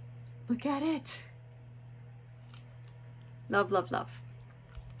 Look at it. Love, love, love.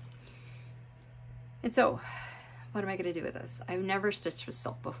 And so, what am I going to do with this? I've never stitched with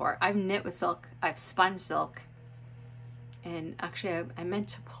silk before. I've knit with silk. I've spun silk. And actually, I meant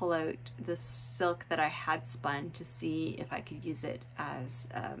to pull out the silk that I had spun to see if I could use it as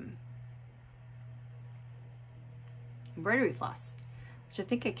embroidery floss, which I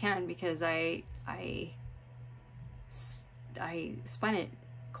think I can, because I spun it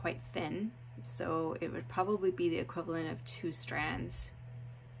quite thin, so it would probably be the equivalent of 2 strands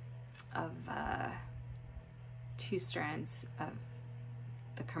of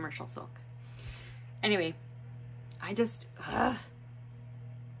the commercial silk. Anyway, I just love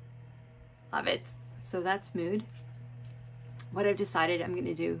it. So that's Mood. What I've decided I'm going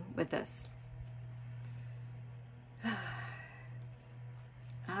to do with this,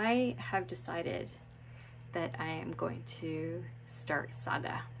 I have decided that I am going to start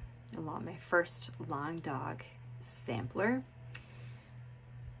Saga, my first long dog sampler.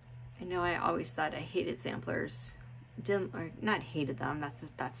 I know I always thought I hated samplers. Not hated them,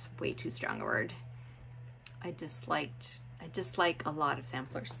 that's way too strong a word. I dislike a lot of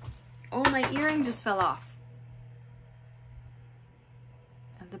samplers. Oh, my earring just fell off.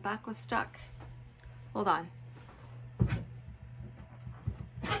 And the back was stuck. Hold on.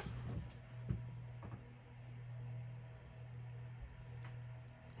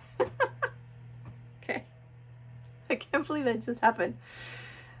 Okay. I can't believe it just happened.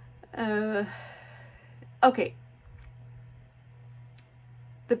 Okay.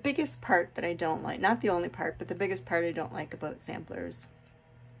 The biggest part that I don't like, not the only part, but the biggest part I don't like about samplers,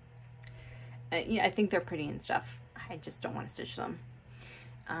 I think they're pretty and stuff. I just don't want to stitch them.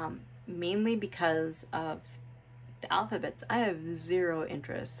 Mainly because of the alphabets. I have zero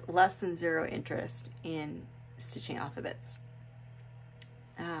interest, less than zero interest in stitching alphabets.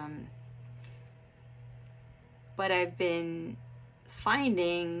 But I've been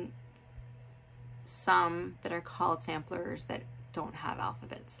finding some that are called samplers that don't have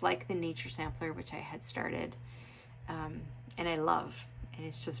alphabets, like the nature sampler, which I had started, and I love, and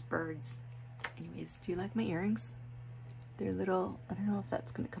it's just birds. Anyways, do you like my earrings? They're little, I don't know if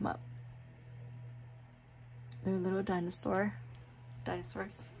that's gonna come up. They're little dinosaurs.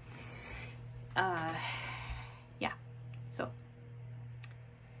 Yeah, so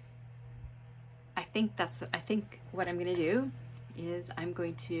think what I'm gonna do is I'm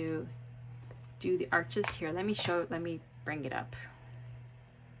going to do the arches here. Let me bring it up,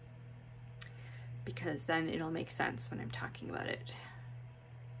 because then it'll make sense when I'm talking about it.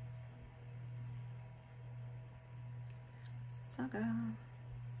 Saga.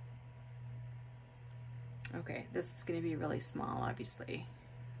 Okay, this is gonna be really small, obviously,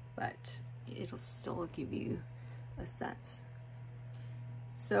 but it'll still give you a sense.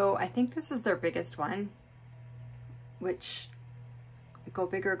 So I think this is their biggest one, which, go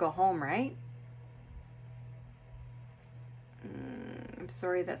big or go home, right? I'm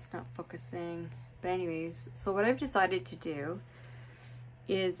sorry that's not focusing. But anyways, so what I've decided to do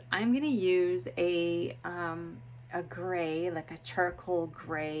is I'm gonna use a gray, like a charcoal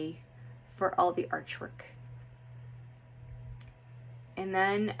gray, for all the archwork. And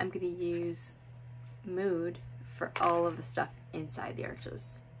then I'm gonna use Mood for all of the stuff inside the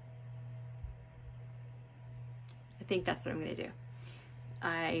arches. I think that's what I'm gonna do.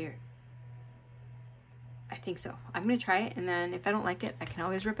 I think so. I'm gonna try it, and then if I don't like it, I can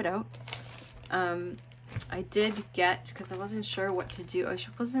always rip it out. I did get, because I wasn't sure what to do, I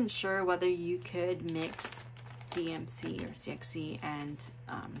wasn't sure whether you could mix DMC or CXC and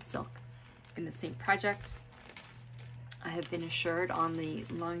silk in the same project. I have been assured on the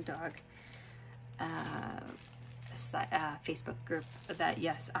Long Dog Facebook group that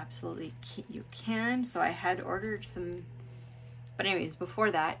yes, absolutely you can. So I had ordered some, but anyways,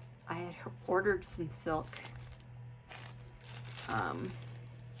 before that I had ordered some silk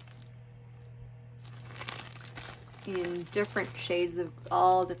in different shades of,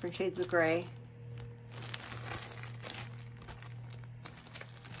 all different shades of gray.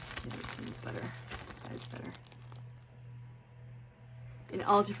 Maybe this one's better, this side's better. In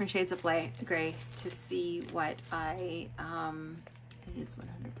all different shades of gray to see what I, it is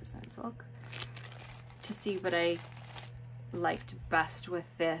 100% silk, to see what I liked best with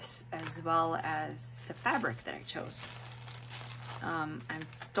this, as well as the fabric that I chose. I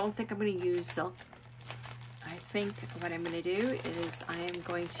don't think I'm going to use silk. I think what I'm going to do is I am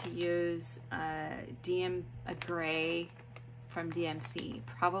going to use a gray from DMC,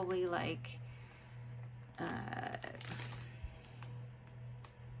 probably like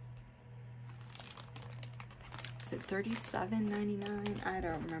is it $37.99? I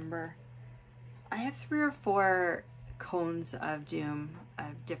don't remember. I have 3 or 4 cones of Doom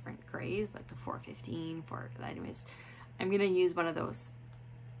of different grays, like the 415, anyways. I'm gonna use one of those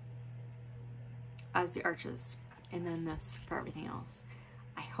as the arches, and then this for everything else.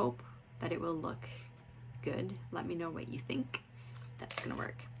 I hope that it will look good. Let me know what you think. That's gonna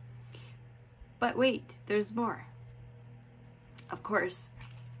work. But wait, there's more. Of course,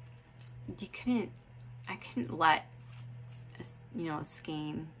 I couldn't let a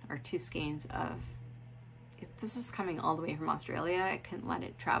skein or 2 skeins of, this is coming all the way from Australia, I couldn't let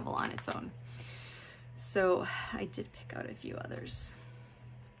it travel on its own. So I did pick out a few others.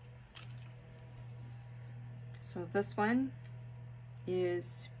 So this one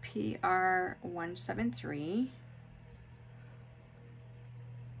is PR173.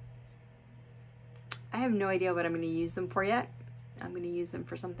 I have no idea what I'm going to use them for yet. I'm going to use them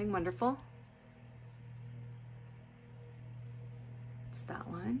for something wonderful. It's that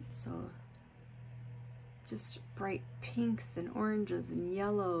one. So just bright pinks and oranges and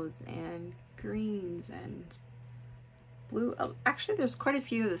yellows and greens and blue. Oh, actually, there's quite a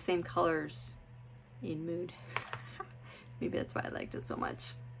few of the same colors in Mood. Maybe that's why I liked it so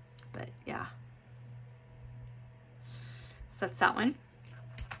much. But yeah. So that's that one.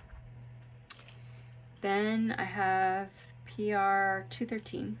 Then I have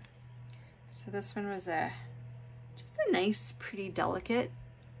PR213. So this one was just a nice, pretty delicate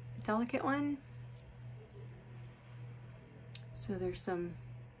one. So there's some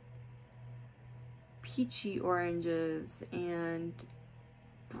peachy oranges and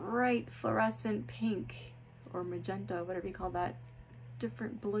bright fluorescent pink or magenta, whatever you call that,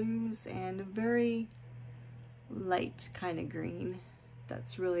 different blues, and a very light kind of green.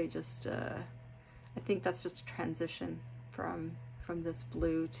 That's really just I think that's just a transition from this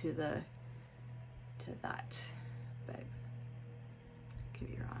blue to that, but could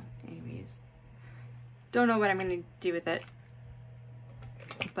be wrong. Anyways, don't know what I'm going to do with it,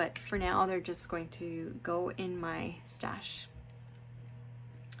 but for now they're just going to go in my stash.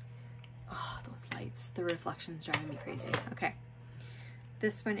 Oh, those lights, the reflections driving me crazy. Okay,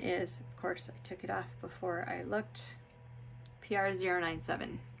 this one is, of course, I took it off before I looked,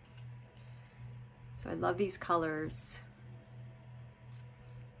 PR097. So I love these colors.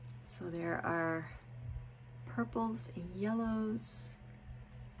 So there are purples and yellows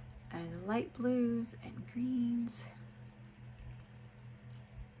and light blues and greens.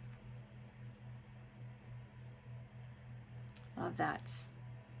 Love that.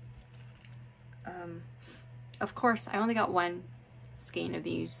 Of course, I only got one skein of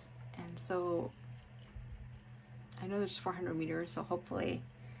these, and so I know there's 400 meters, so hopefully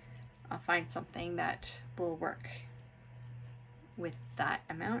I'll find something that will work with that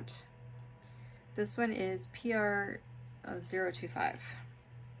amount. This one is PR 025,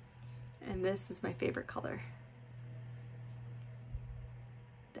 and this is my favorite color,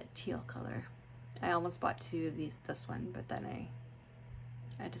 that teal color. I almost bought two of these, this one, but then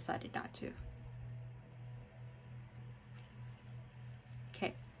I decided not to.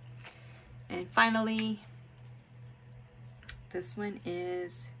 Okay, and finally, this one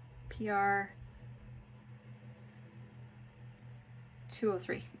is PR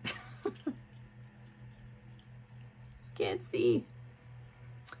 203. Can't see.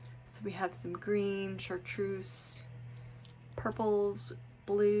 So we have some green, chartreuse, purples,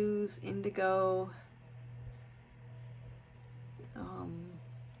 blues, indigo,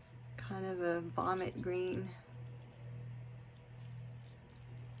 kind of a vomit green,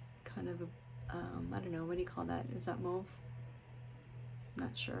 kind of a, I don't know, what do you call that? Is that mauve? I'm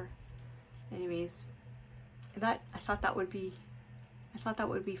not sure. Anyways, I thought that would be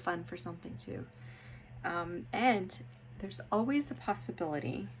fun for something too. And there's always the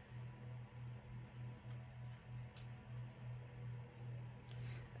possibility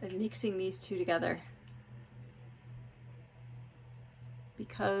of mixing these two together,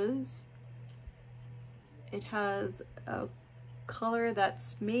 because it has a color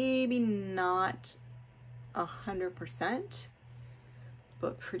that's maybe not 100%,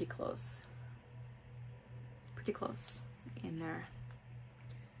 but pretty close in there.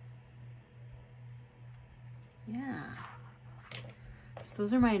 Yeah, so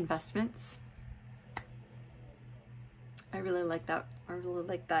those are my investments. I really like that. I really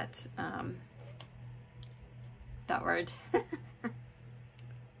like that that word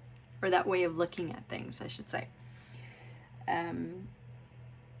or that way of looking at things, I should say. Okay.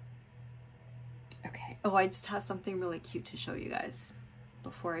 Oh, I just have something really cute to show you guys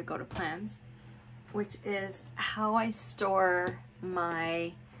before I go to plans, which is how I store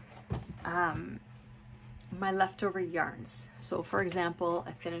my my leftover yarns. So for example,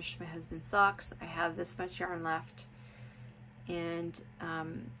 I finished my husband's socks. I have this much yarn left, and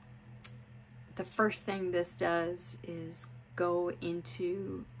the first thing this does is go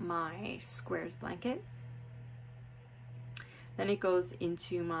into my squares blanket. Then it goes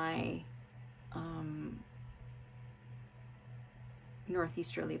into my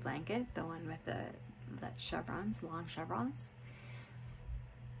northeasterly blanket, the one with that chevrons, long chevrons.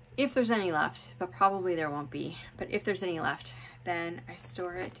 If there's any left, but probably there won't be, but if there's any left, then I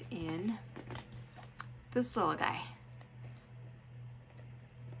store it in this little guy.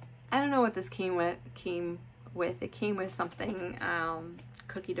 I don't know what this came with. It came with something,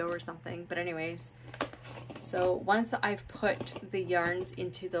 cookie dough or something, but anyways. So once I've put the yarns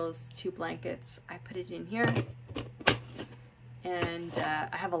into those two blankets, I put it in here. And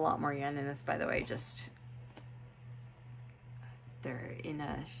I have a lot more yarn than this, by the way, just they're in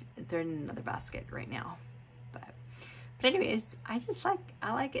another basket right now. But anyways, I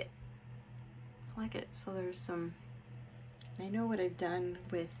like it. I like it. So there's some, I know what I've done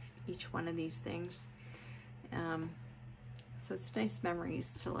with each one of these things. So it's nice memories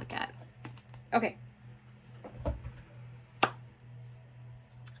to look at. Okay.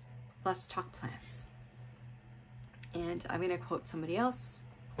 Let's talk plants. And I'm going to quote somebody else,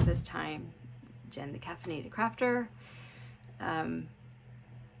 this time Jen the Caffeinated Crafter.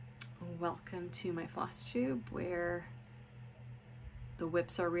 Welcome to my Flosstube, where the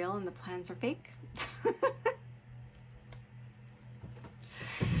WIPs are real and the plans are fake.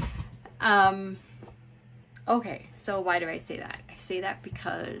 Okay, so why do I say that? I say that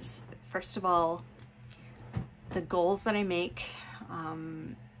because, first of all, the goals that I make,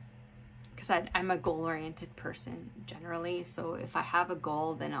 because I'm a goal-oriented person generally, so if I have a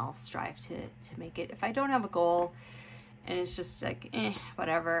goal, then I'll strive to make it. If I don't have a goal and it's just like,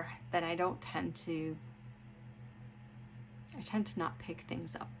 whatever, then I tend to not pick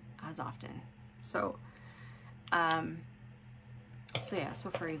things up as often. So, yeah,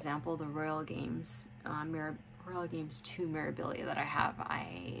 so for example, the Royal Games, Royal Games 2 Mirabilia that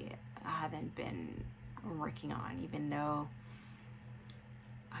I haven't been working on, even though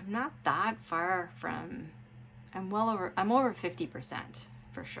I'm not that far from, I'm over 50%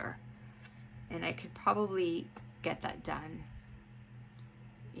 for sure. And I could probably get that done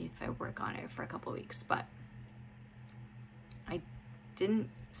if I work on it for a couple weeks, but I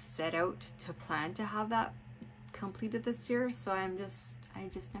didn't set out to plan to have that completed this year, so I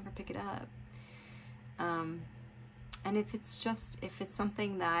just never pick it up. And if it's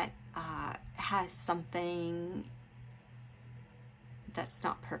something that has something that's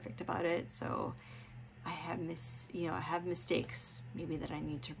not perfect about it, so I have mistakes maybe that I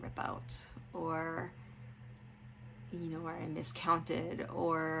need to rip out, or or I miscounted,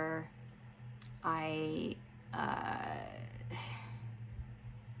 or I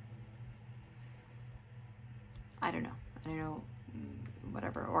don't know,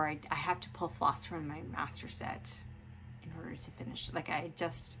 whatever, or I have to pull floss from my master set in order to finish. Like it's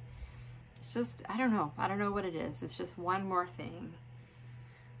just, I don't know what it is. It's just one more thing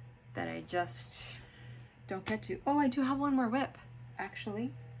that I just don't get to. Oh, I do have one more WIP,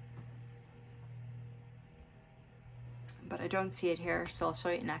 actually. But I don't see it here, so I'll show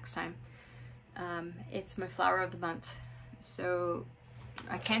you next time. It's my flower of the month. So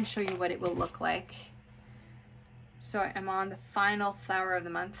I can show you what it will look like. So I'm on the final flower of the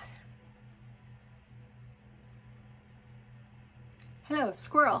month. Hello,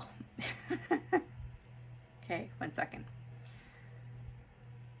 squirrel. Okay, 1 second.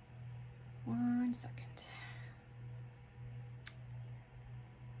 1 second.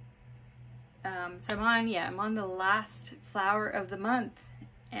 So I'm on the last flower of the month,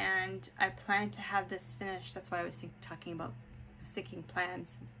 and I plan to have this finished. That's why I was thinking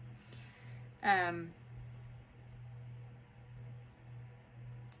plans. And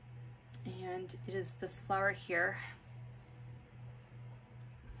it is this flower here.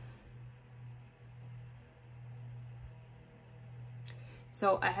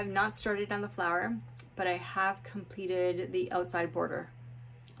 So I have not started on the flower, but I have completed the outside border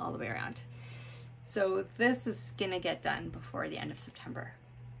all the way around. So this is gonna get done before the end of September,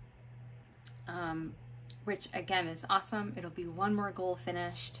 which again is awesome. It'll be one more goal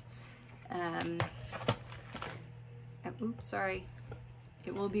finished. Oops, sorry.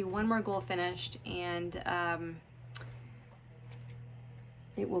 It will be one more goal finished, and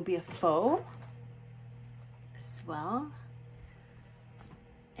it will be a faux as well.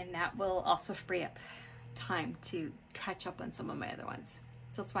 And that will also free up time to catch up on some of my other ones.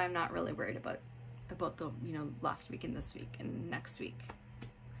 So that's why I'm not really worried about the last week and this week and next week.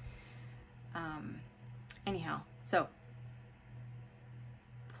 Anyhow, so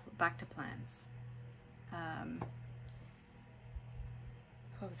back to plans.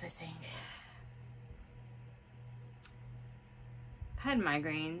 What was I saying? I've had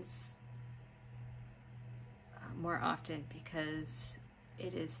migraines more often because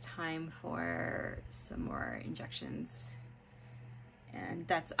it is time for some more injections. And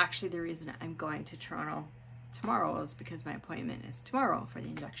that's actually the reason I'm going to Toronto tomorrow, is because my appointment is tomorrow for the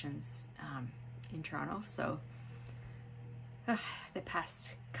injections in Toronto. So the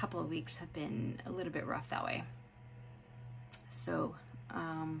past couple of weeks have been a little bit rough that way. So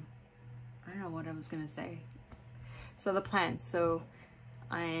I don't know what I was gonna say. So the plan, so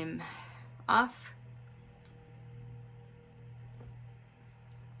I'm off.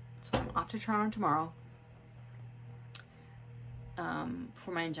 So I'm off to Toronto tomorrow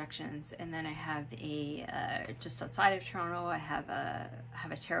for my injections, and then I have a just outside of Toronto, I have a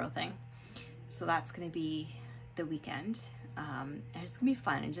tarot thing. So that's gonna be the weekend, and it's gonna be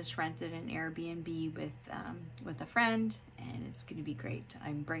fun. I just rented an Airbnb with a friend, and it's gonna be great.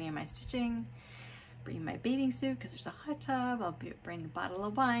 I'm bringing my stitching, bringing my bathing suit because there's a hot tub. I'll bring a bottle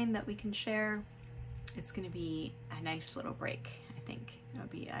of wine that we can share. It's gonna be a nice little break, I think.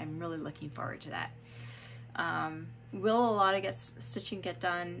 I'm really looking forward to that. Will a lot of stitching get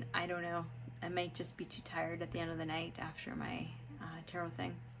done? I don't know. I might just be too tired at the end of the night after my tarot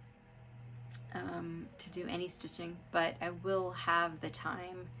thing to do any stitching, but I will have the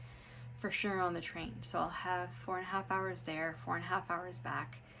time for sure on the train. So I'll have 4.5 hours there, 4.5 hours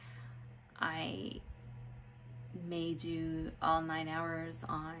back. I may do all 9 hours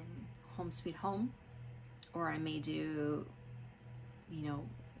on Home Sweet Home, or I may do,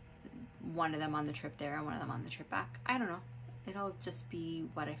 one of them on the trip there and one of them on the trip back. I don't know. It'll just be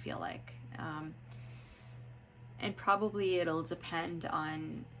what I feel like. And probably it'll depend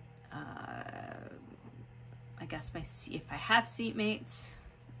on, I guess if I have seatmates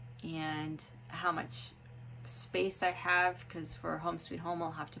and how much space I have, because for Home Sweet Home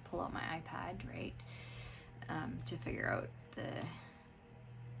I'll have to pull out my iPad, right, to figure out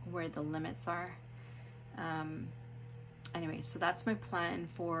where the limits are. Anyway, so that's my plan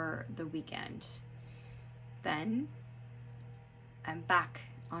for the weekend. Then I'm back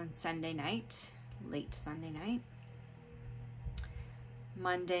on Sunday night, late Sunday night.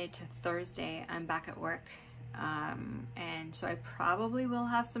 Monday to Thursday, I'm back at work. and so I probably will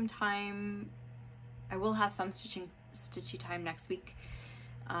have some time. I will have some stitchy time next week.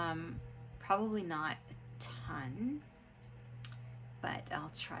 Probably not a ton, but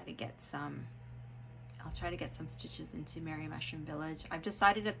I'll try to get some stitches into Merry Mushroom Village. I've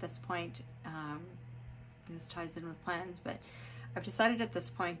decided at this point, this ties in with plans, but I've decided at this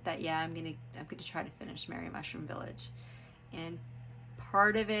point that yeah, I'm gonna try to finish Merry Mushroom Village. And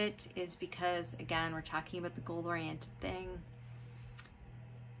part of it is because, again, we're talking about the goal-oriented thing.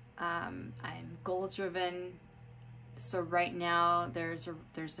 I'm goal-driven, so right now there's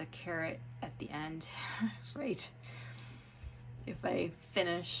a carrot at the end, right? If I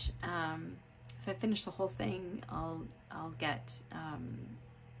finish the whole thing, I'll get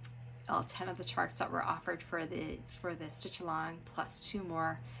all 10 of the charts that were offered for the stitch along, plus 2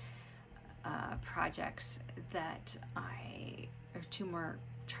 more projects that or 2 more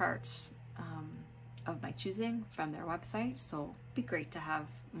charts of my choosing from their website. So it'd be great to have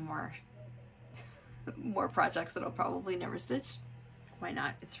more more projects that I'll probably never stitch. Why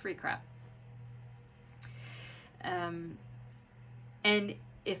not? It's free crap. And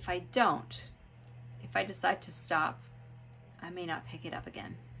if I decide to stop, I may not pick it up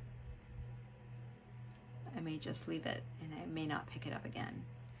again. I may just leave it and I may not pick it up again.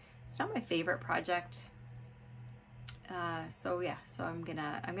 It's not my favorite project. So yeah, so I'm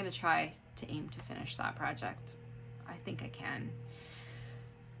gonna try to aim to finish that project. I think I can.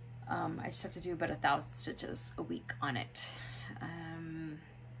 I just have to do about 1,000 stitches a week on it.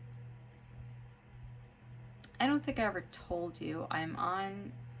 I don't think I ever told you I'm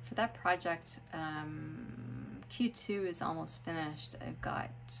on for that project. Q2 is almost finished. I've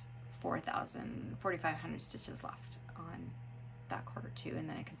got 4,500 stitches left on that quarter 2, and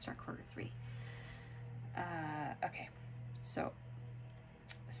then I can start quarter 3. Okay, so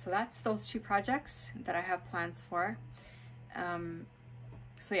that's those 2 projects that I have plans for.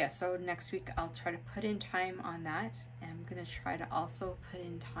 So yeah, so next week I'll try to put in time on that. I'm gonna try to also put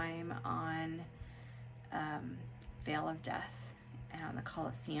in time on Veil of Death and on the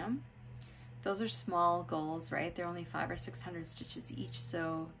Colosseum. Those are small goals, right? They're only 500 or 600 stitches each,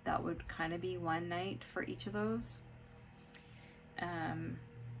 so that would kind of be one night for each of those.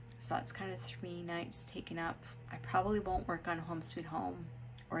 So that's kind of 3 nights taken up. I probably won't work on Home Sweet Home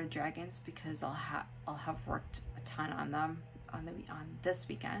or Dragons because I'll have worked a ton on them on this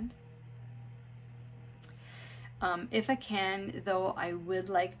weekend. If I can, though, I would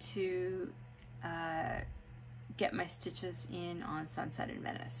like to get my stitches in on Sunset in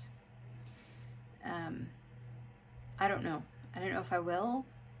Venice. I don't know if I will,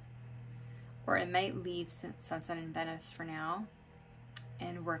 or I might leave Sunset in Venice for now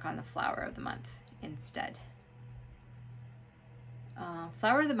and work on the Flower of the Month instead.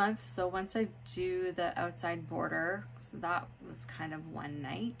 Flower of the Month, so once I do the outside border, so that was kind of one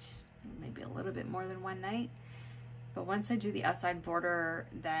night, maybe a little bit more than one night, but once I do the outside border,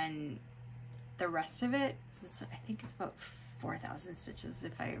 then the rest of it, so I think it's about 4,000 stitches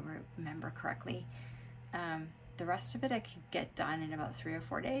if I remember correctly. The rest of it I could get done in about 3 or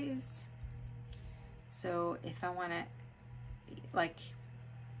 4 days. So if I want to, like,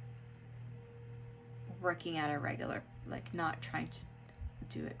 working at a regular, like not trying to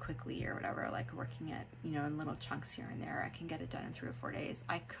do it quickly or whatever, like working at, you know, in little chunks here and there, I can get it done in 3 or 4 days.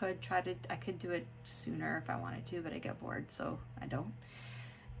 I could do it sooner if I wanted to, but I get bored, so I don't.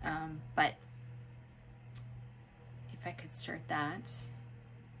 But if I could start that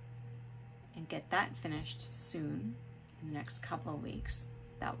and get that finished soon in the next couple of weeks,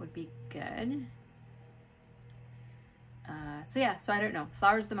 that would be good. So yeah, so I don't know,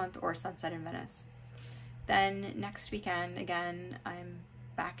 Flowers of the Month or Sunset in Venice. Then next weekend, again, I'm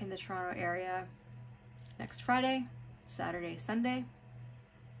back in the Toronto area next Friday, Saturday, Sunday.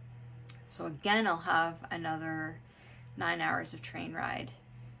 So again, I'll have another 9 hours of train ride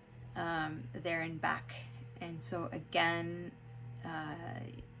there and back. And so again,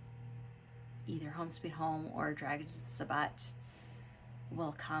 either Home Sweet Home or Dragons at Sabat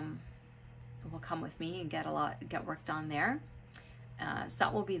will come with me and get work done there. So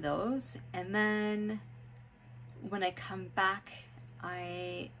that will be those. And then when I come back,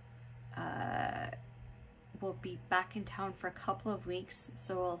 I will be back in town for a couple of weeks,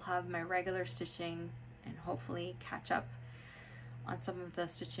 so I'll have my regular stitching and hopefully catch up on some of the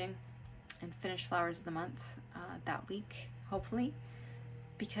stitching and finish Flowers of the Month that week, hopefully,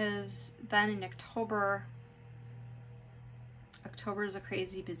 because then in October is a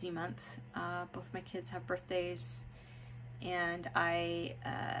crazy busy month. Both my kids have birthdays, and I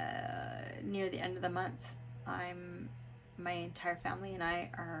near the end of the month, my entire family and I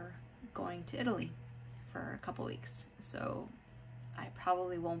are going to Italy for a couple weeks, so I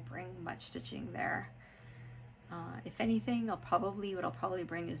probably won't bring much stitching there. If anything, what I'll probably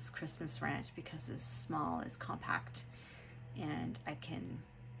bring is Christmas Ranch, because it's small, it's compact, and I can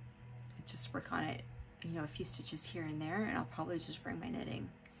just work on it, you know, a few stitches here and there, and I'll probably just bring my knitting.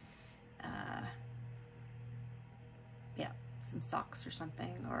 Yeah, some socks or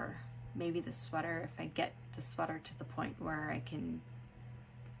something, or maybe the sweater, if I get the sweater to the point where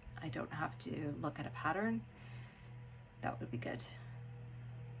I don't have to look at a pattern, that would be good.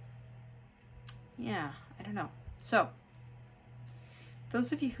 Yeah, I don't know. So,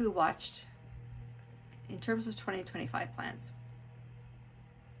 those of you who watched, in terms of 2025 plans,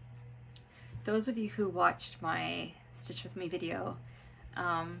 those of you who watched my Stitch With Me video,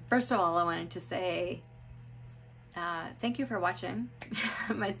 first of all, I wanted to say thank you for watching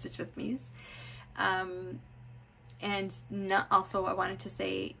my Stitch With Me's. And also I wanted to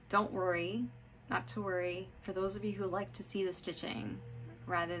say, don't worry, not to worry, for those of you who like to see the stitching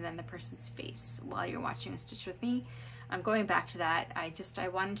rather than the person's face while you're watching a Stitch With Me, I'm going back to that. I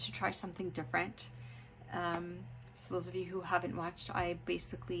wanted to try something different. So those of you who haven't watched, I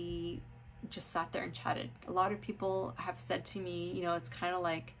basically just sat there and chatted. A lot of people have said to me, you know, it's kind of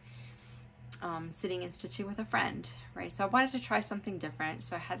like sitting and stitching with a friend, right? So I wanted to try something different.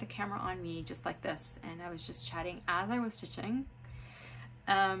 So I had the camera on me just like this, and I was just chatting as I was stitching.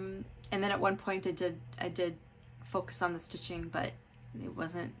 And then at one point I did focus on the stitching, but it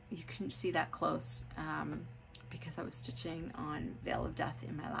wasn't, you couldn't see that close because I was stitching on Veil of Death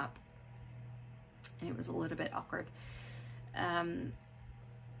in my lap, and it was a little bit awkward.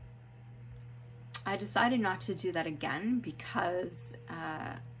 I decided not to do that again because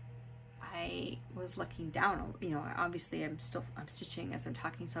I was looking down, you know, obviously I'm stitching as I'm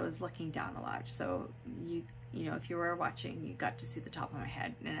talking, so I was looking down a lot. So you know, if you were watching, you got to see the top of my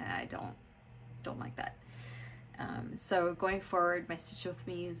head, and I don't like that. So going forward, my Stitch With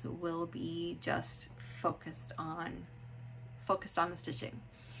Me's will be just focused on the stitching.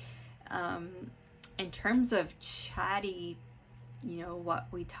 In terms of chatty, you know, what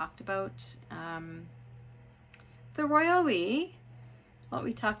we talked about, the Royal We, what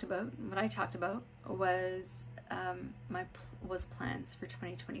I talked about was plans for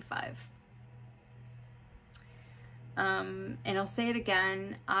 2025. And I'll say it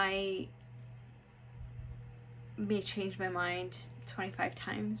again, I may change my mind 25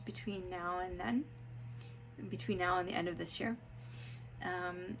 times between now and the end of this year.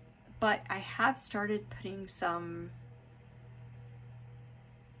 But I have started putting some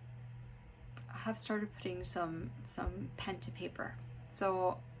pen to paper.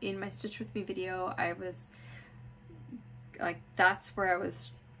 So in my Stitch With Me video, I was like, that's where I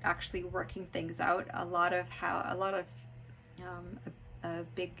was actually working things out. A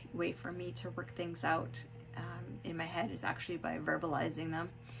big way for me to work things out in my head is actually by verbalizing them,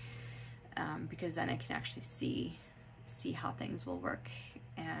 because then I can actually see how things will work.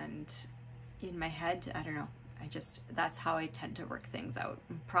 And in my head, I don't know, that's how I tend to work things out.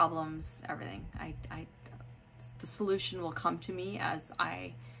 Problems, everything. The solution will come to me as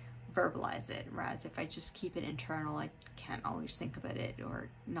I verbalize it, whereas if I just keep it internal, I can't always think about it, or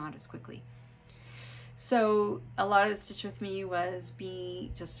not as quickly. So a lot of the Stitch With Me was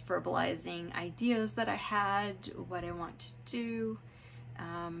just verbalizing ideas that I had, what I want to do.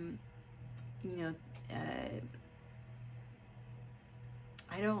 You know,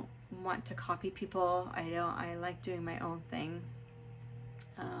 I don't want to copy people. I like doing my own thing.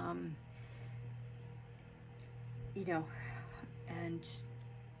 You know, and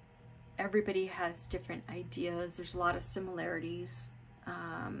everybody has different ideas. There's a lot of similarities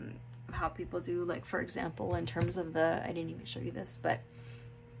of how people do, like, for example, in terms of I didn't even show you this, but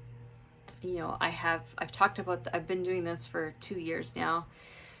you know, I've talked about, I've been doing this for 2 years now,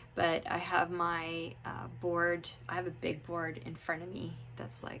 but I have my board, I have a big board in front of me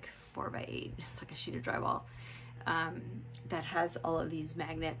that's like 4x8, it's like a sheet of drywall, that has all of these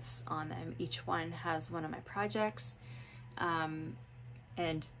magnets on them. Each one has one of my projects, and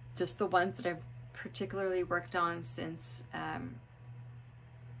just the ones that I've particularly worked on since I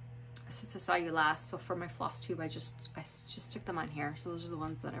saw you last. So for my Flosstube, I just stick them on here. So those are the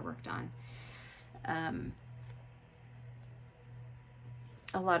ones that I worked on.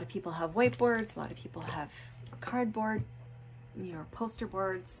 A lot of people have whiteboards, a lot of people have cardboard, you know, poster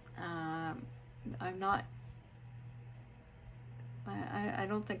boards. I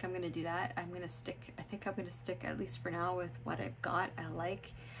don't think I'm going to do that. I think I'm going to stick, at least for now, with what I've got. I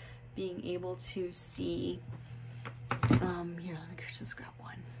like being able to see, here, let me just grab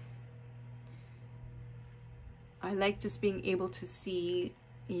one. I like just being able to see,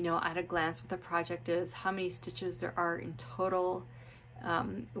 you know, at a glance what the project is, how many stitches there are in total,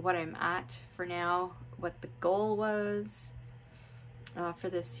 what I'm at for now, what the goal was for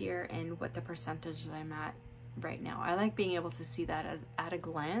this year, and what the percentage that I'm at right now. I like being able to see that as at a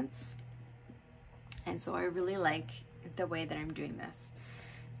glance, and so I really like the way that I'm doing this.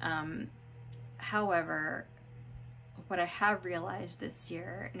 However, what I have realized this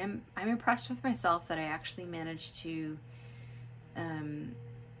year, and I'm impressed with myself that I actually managed to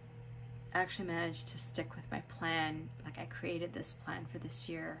stick with my plan. Like, I created this plan for this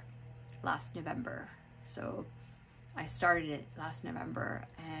year last November. So I started it last November,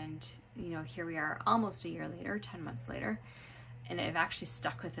 and you know, here we are almost a year later, 10 months later, and I've actually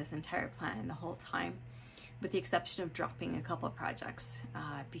stuck with this entire plan the whole time, with the exception of dropping a couple of projects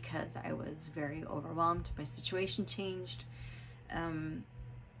because I was very overwhelmed. My situation changed, and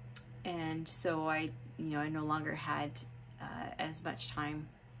so I no longer had as much time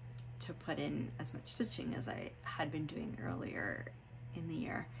to put in as much stitching as I had been doing earlier in the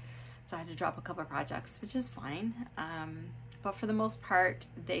year. So I had to drop a couple of projects, which is fine. But for the most part,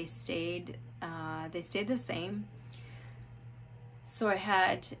 they stayed the same. So I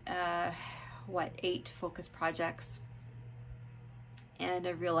had 8 focus projects, and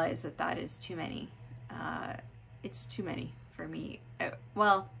I realized that that is too many. It's too many for me.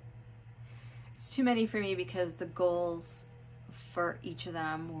 Well, it's too many for me because the goals for each of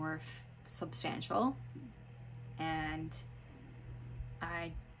them were substantial, and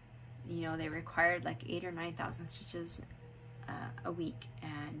they required like 8,000 or 9,000 stitches a week,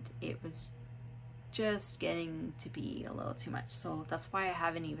 and it was just getting to be a little too much. So that's why I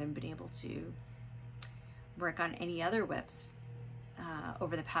haven't even been able to work on any other WIPs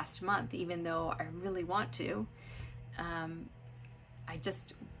over the past month, even though I really want to. I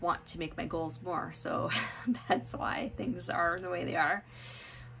just want to make my goals more, so that's why things are the way they are.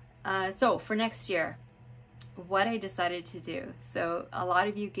 So for next year, what I decided to do. So a lot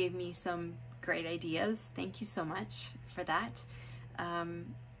of you gave me some great ideas. Thank you so much for that.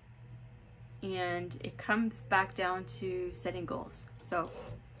 And it comes back down to setting goals. So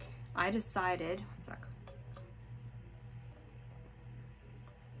I decided, one sec.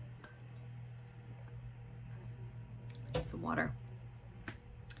 Get some water.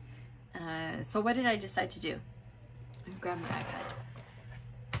 So what did I decide to do? I'm grabbing my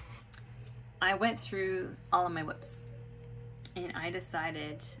iPad. I went through all of my WIPs, and I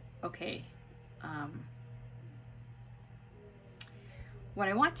decided, okay, what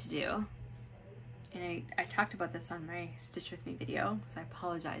I want to do, and I talked about this on my Stitch With Me video, so I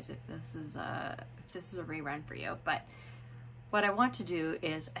apologize if this is a rerun for you, but what I want to do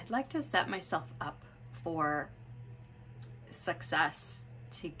is I'd like to set myself up for success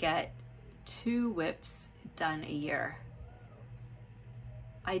to get 2 WIPs done a year.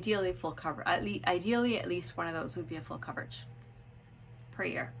 Ideally full cover. Ideally at least one of those would be a full coverage per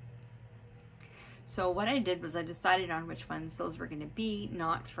year. So what I did was I decided on which ones those were going to be,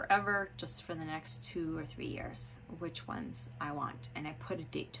 not forever, just for the next 2 or 3 years, which ones I want, and I put a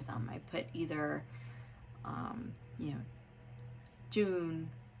date to them. I put either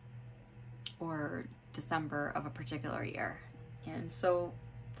June or December of a particular year. And so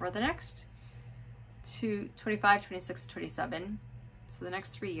for the next 25, 26, 27, so the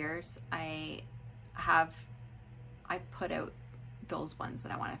next 3 years, I put out those ones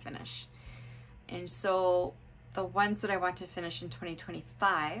that I want to finish. And so the ones that I want to finish in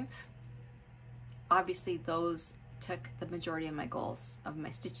 2025, obviously those took the majority of my goals of my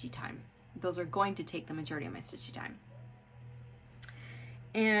stitchy time. Those are going to take the majority of my stitchy time.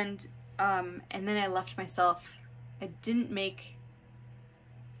 And then I left myself, I didn't make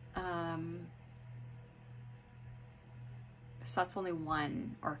so that's only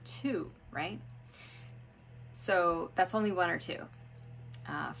 1 or 2, right? So that's only 1 or 2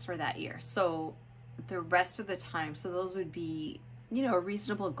 for that year. So the rest of the time, so those would be,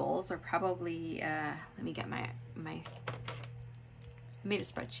 reasonable goals, are probably, let me get I made a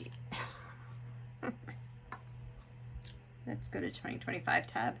spreadsheet. Let's go to 2025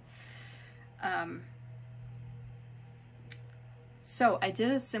 tab. So I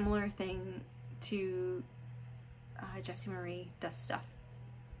did a similar thing to Jessie Marie Does Stuff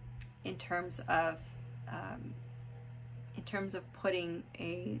in terms of putting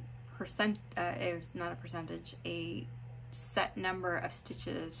a set number of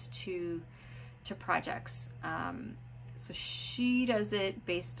stitches to projects. So she does it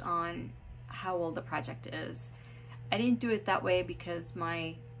based on how old the project is. I didn't do it that way because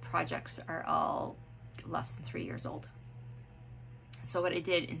my projects are all less than 3 years old. So what I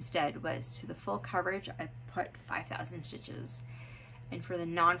did instead was, to the full coverage, I put 5,000 stitches, And for the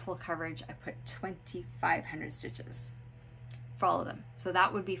non-full coverage, I put 2,500 stitches for all of them. So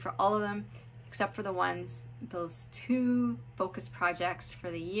that would be for all of them, except for those 2 focus projects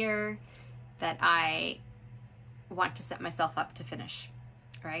for the year that I want to set myself up to finish,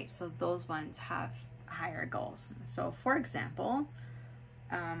 right? So those ones have higher goals. So for example,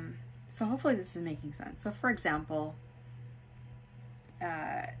 so hopefully this is making sense. So for example,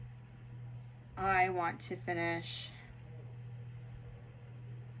 I want to finish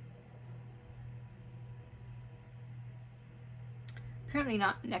apparently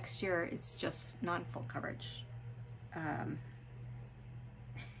not next year, it's just non-full coverage.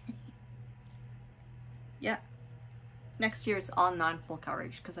 Yeah, next year it's all non-full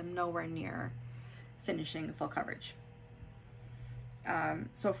coverage because I'm nowhere near finishing full coverage.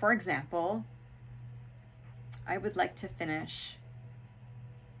 So for example, I would like to finish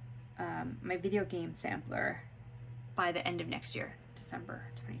my video game sampler by the end of next year, December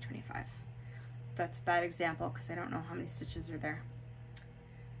 2025. That's a bad example because I don't know how many stitches are there.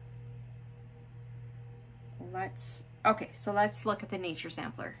 So let's look at the nature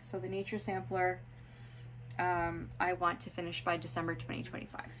sampler. So the nature sampler, I want to finish by December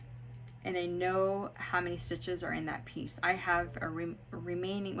 2025. And I know how many stitches are in that piece. I have a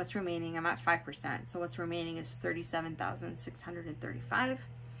remaining, what's remaining, I'm at 5%. So what's remaining is 37,635.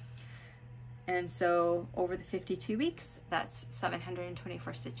 And so over the 52 weeks, that's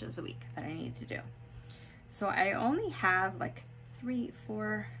 724 stitches a week that I need to do. So I only have like 3,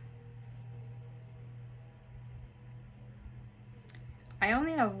 4, I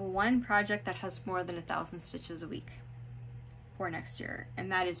only have one project that has more than 1,000 stitches a week for next year,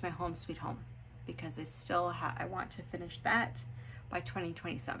 and that is my Home Sweet Home, because I want to finish that by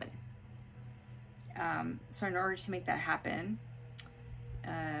 2027. So in order to make that happen,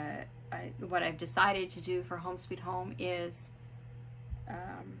 what I've decided to do for Home Sweet Home is,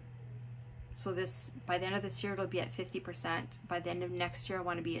 so this, by the end of this year it'll be at 50%. By the end of next year I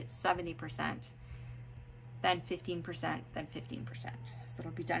want to be at 70%. Then 15%, then 15%. So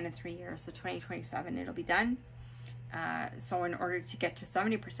it'll be done in 3 years. So 2027, it'll be done. So in order to get to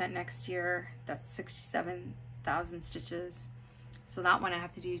 70% next year, that's 67,000 stitches. So that one I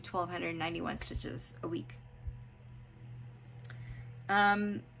have to do 1,291 stitches a week.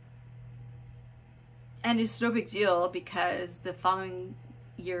 And it's no big deal because the following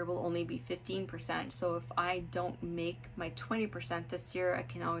year will only be 15%. So if I don't make my 20% this year, I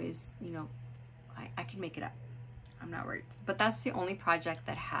can always, I can make it up. I'm not worried. But that's the only project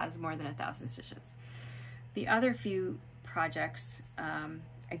that has more than 1,000 stitches. The other few projects,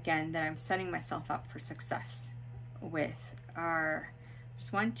 again, that I'm setting myself up for success with are,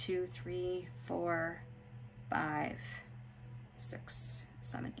 there's 1, 2, 3, 4, 5, 6,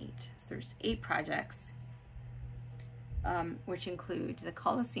 7, 8. So there's 8 projects, which include the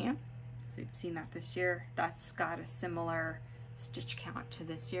Coliseum. So you've seen that this year. That's got a similar stitch count to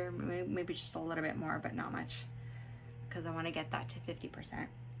this year, maybe just a little bit more, but not much, because I want to get that to 50%.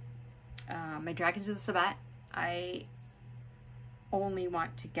 My Dragons of the Sabbat, I only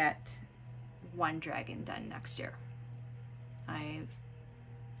want to get 1 dragon done next year.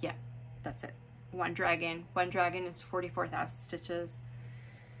 Yeah, that's it. 1 dragon. 1 dragon is 44,000 stitches.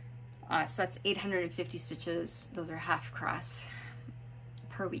 So that's 850 stitches. Those are half cross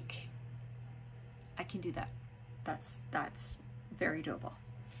per week. I can do that. That's very doable.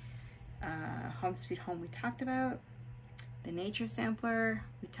 Home Sweet Home we talked about. The Nature Sampler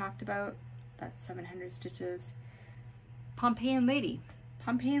we talked about. That's 700 stitches. Pompeian Lady.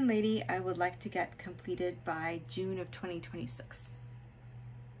 Pompeian Lady I would like to get completed by June of 2026.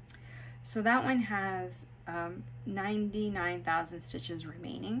 So that one has 99,000 stitches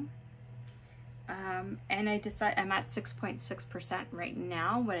remaining. And I'm at 6.6% right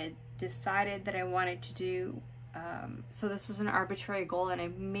now. What I decided that I wanted to do, so this is an arbitrary goal, and I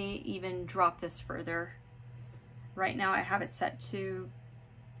may even drop this further. Right now I have it set to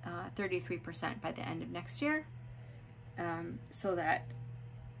 33% by the end of next year, so that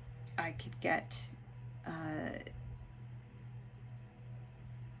I could get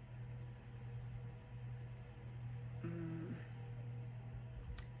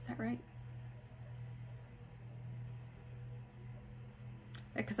is that right?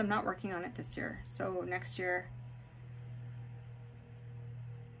 Because I'm not working on it this year, so next year,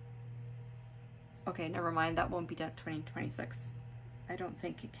 okay, never mind, that won't be done 2026. I don't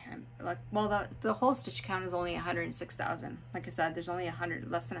think it can. Like, well, the whole stitch count is only 106,000. Like I said, there's only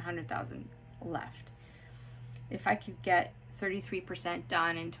less than 100,000 left. If I could get 33%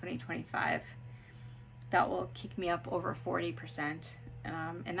 done in 2025, that will kick me up over 40%,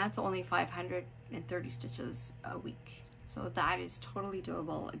 and that's only 530 stitches a week. So that is totally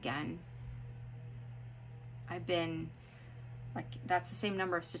doable. Again, I've been like, that's the same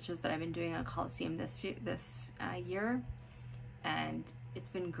number of stitches that I've been doing on Coliseum this year, and it's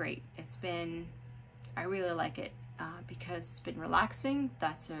been great. I really like it because it's been relaxing.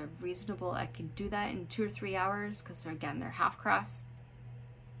 That's a reasonable, I can do that in 2 or 3 hours because again, they're half cross,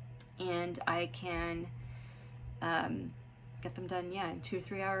 and I can get them done, yeah, in 2 or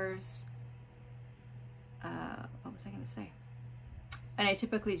 3 hours. What was I going to say? And I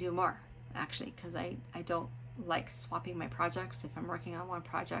typically do more, actually, because I don't like swapping my projects if I'm working on one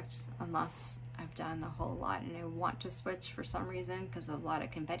project unless I've done a whole lot and I want to switch for some reason because of a lot of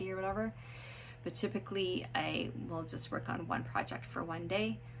confetti or whatever. But typically I will just work on one project for one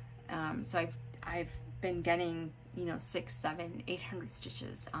day. So I've been getting, you know, 600, 700, 800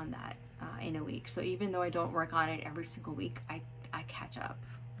 stitches on that in a week. So even though I don't work on it every single week, I catch up,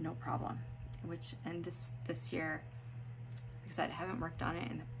 no problem. And this year, like I said, I haven't worked on it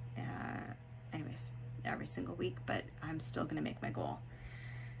in anyways, every single week, but I'm still gonna make my goal.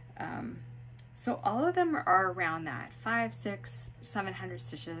 So all of them are around that 500, 600, 700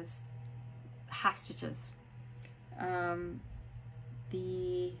 stitches, half stitches. I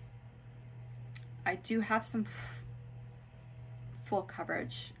do have some full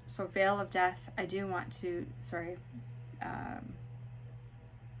coverage. So Veil of Death, I do want to, sorry, I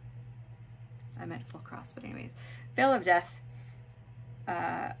meant full cross, but anyways, Veil of Death,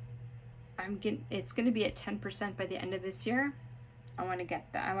 it's going to be at 10% by the end of this year. I want to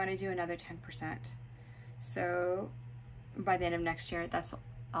get that. I want to do another 10%. So by the end of next year, that's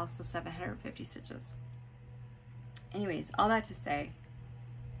also 750 stitches. Anyways, all that to say,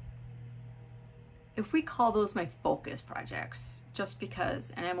 if we call those my focus projects, just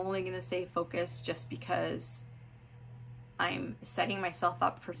because, and I'm only going to say focus just because I'm setting myself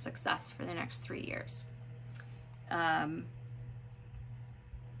up for success for the next 3 years.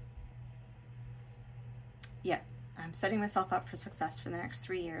 Yeah, I'm setting myself up for success for the next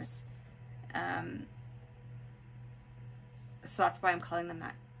 3 years. So that's why I'm calling them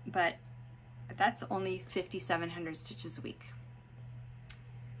that. But that's only 5,700 stitches a week.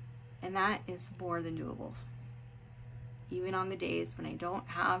 And that is more than doable. Even on the days when I don't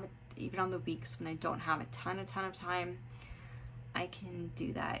have, even on the weeks when I don't have a ton of time, I can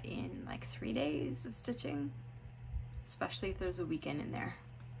do that in like 3 days of stitching, especially if there's a weekend in there.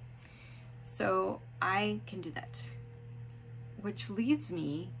 So I can do that, which leaves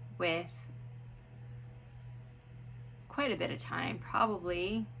me with quite a bit of time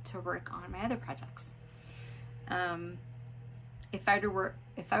probably to work on my other projects. If I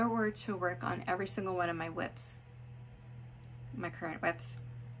were to work on every single one of my WIPs, my current WIPs,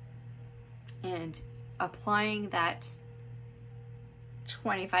 and applying that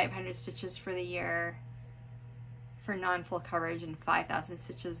 2,500 stitches for the year for non-full coverage and 5,000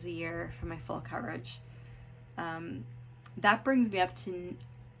 stitches a year for my full coverage, that brings me up to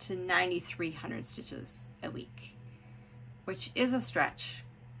 9,300 stitches a week, which is a stretch.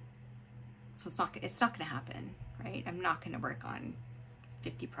 So it's not going to happen, right? I'm not going to work on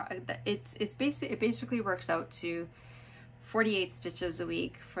 50 it basically works out to 48 stitches a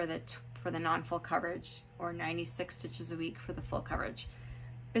week for the non-full coverage, or 96 stitches a week for the full coverage.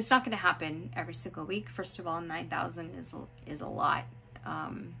 But it's not going to happen every single week. First of all, 9,000 is a lot.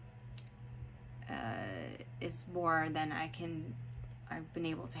 Is more than I've been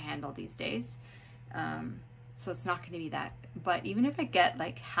able to handle these days. So it's not going to be that. But even if I get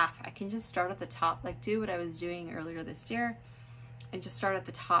like half, I can just start at the top, like do what I was doing earlier this year, and just start at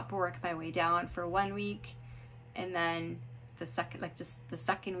the top, work my way down for 1 week, and then the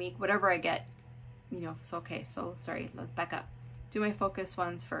second week, whatever I get, you know. So okay, so sorry, let's back up. Do my focus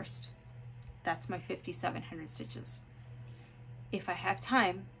ones first. That's my 5,700 stitches. If I have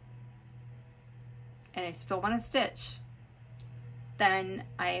time and I still want to stitch, then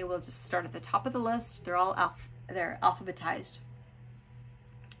I will just start at the top of the list. They're all they're alphabetized,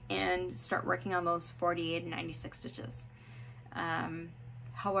 and start working on those 48 and 96 stitches.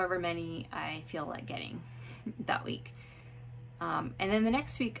 However many I feel like getting that week. And then the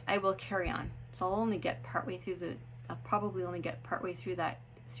next week I will carry on. So I'll only get partway through I'll probably only get partway through that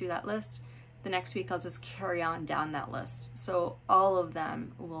list. The next week I'll just carry on down that list. So all of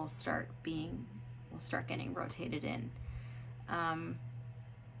them will start getting rotated in.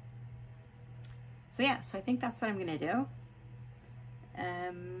 So yeah, so I think that's what I'm gonna do.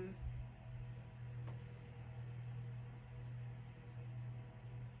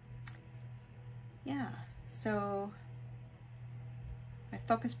 Yeah, so my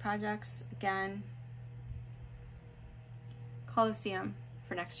focus projects, again, Coliseum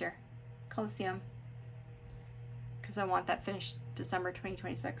for next year. Coliseum, because I want that finished December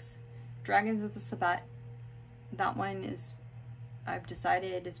 2026. Dragons of the Sabbat, that one is, I've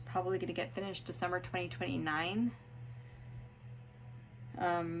decided, is probably going to get finished December 2029.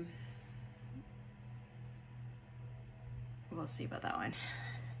 We'll see about that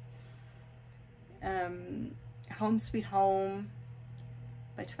one. Home Sweet Home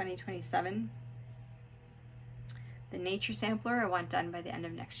by 2027. The Nature Sampler I want done by the end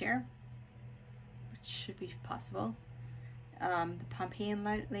of next year, which should be possible. The Pompeian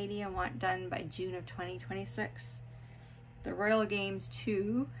Lady I want done by June of 2026. The Royal Games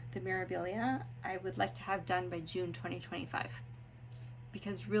 2, the Mirabilia, I would like to have done by June 2025.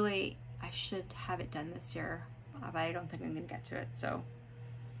 Because really, I should have it done this year, but I don't think I'm going to get to it. So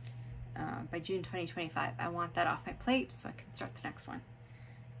by June 2025, I want that off my plate so I can start the next one.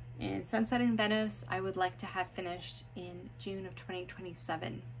 And Sunset in Venice, I would like to have finished in June of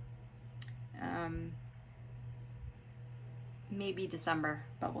 2027. Maybe December,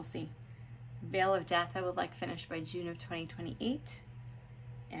 but we'll see. Veil of Death, I would like finished by June of 2028.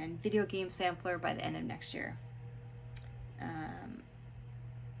 And Video Game Sampler by the end of next year.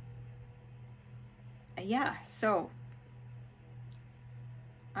 Yeah, so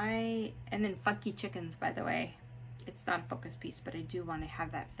and then Funky Chickens, by the way. It's not a focus piece, but I do want to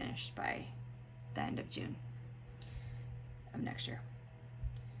have that finished by the end of June of next year.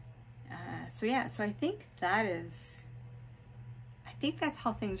 So yeah, so I think that's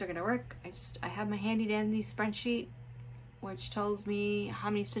how things are going to work. I have my handy dandy spreadsheet, which tells me how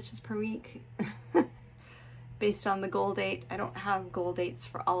many stitches per week based on the goal date. I don't have goal dates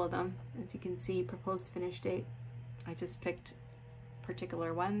for all of them. As you can see, proposed finish date. I just picked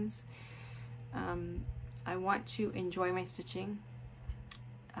particular ones. I want to enjoy my stitching,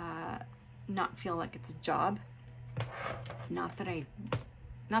 not feel like it's a job. Not that I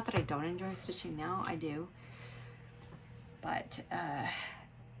don't enjoy stitching now, I do. But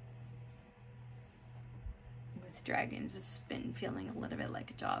with dragons, it's been feeling a little bit like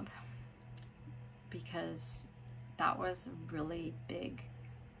a job because that was a really big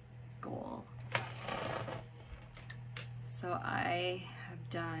goal. So I have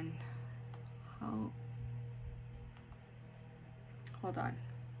done, hold on.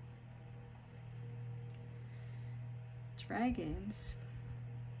 Dragons.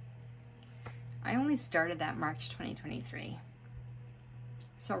 I only started that March 2023.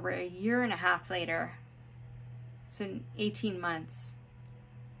 So we're a year and a half later. So in 18 months,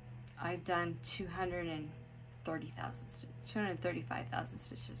 I've done 235,000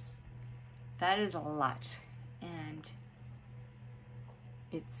 stitches. That is a lot. And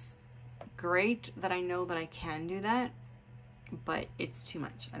it's great that I know that I can do that, but it's too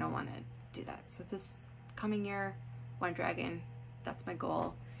much. I don't want to do that. So this coming year, 1 dragon, that's my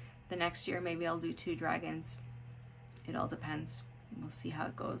goal. The next year, maybe I'll do 2 dragons. It all depends. We'll see how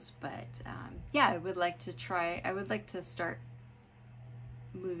it goes. But yeah, I would like to start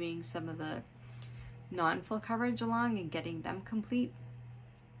moving some of the non-full coverage along and getting them complete.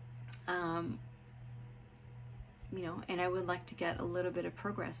 You know, and I would like to get a little bit of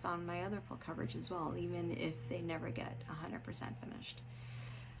progress on my other full coverage as well, even if they never get 100% finished.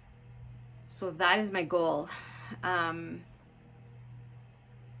 So that is my goal.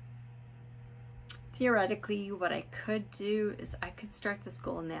 Theoretically, what I could do is I could start this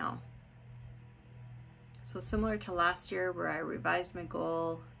goal now. So similar to last year where I revised my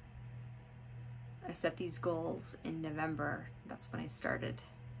goal, I set these goals in November. That's when I started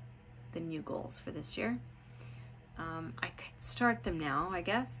the new goals for this year. I could start them now, I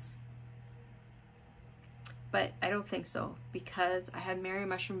guess, but I don't think so because I have Merry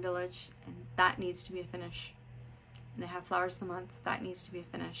Mushroom Village and that needs to be a finish, and I have Flowers of the Month, that needs to be a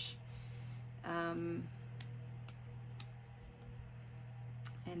finish, and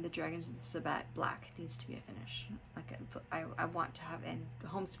the Dragons of the Sabbat Black needs to be a finish. Like I want to have, and the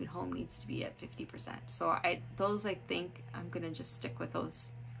Home Sweet Home needs to be at 50%. So I think I'm gonna just stick with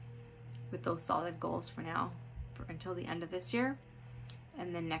those solid goals for now. Until the end of this year,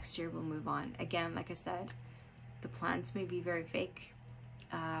 and then next year we'll move on. Again, like I said, the plans may be very fake.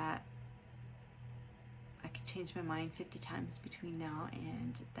 I could change my mind 50 times between now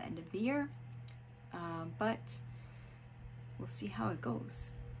and the end of the year, but we'll see how it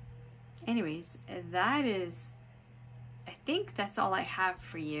goes. Anyways, that is, I think that's all I have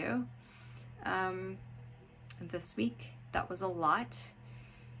for you this week. That was a lot.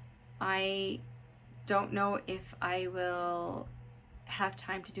 I don't know if I will have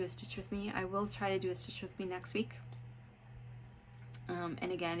time to do a stitch with me. I will try to do a stitch with me next week.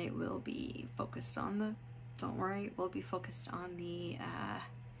 And again, it will be focused on the, don't worry, it will be focused on the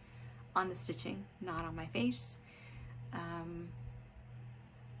stitching, not on my face.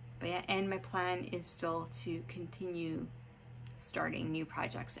 But yeah, and my plan is still to continue starting new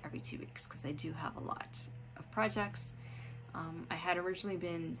projects every 2 weeks, because I do have a lot of projects. I had originally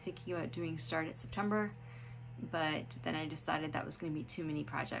been thinking about doing start at September, but then I decided that was going to be too many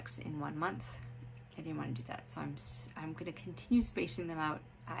projects in 1 month. I didn't want to do that, so I'm going to continue spacing them out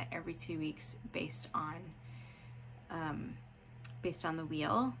at every 2 weeks based on the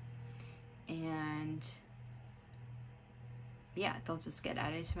wheel, and yeah, they'll just get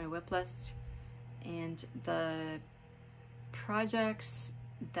added to my WIP list. And the projects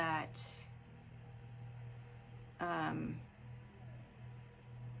that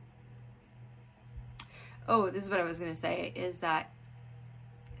oh, this is what I was going to say, is that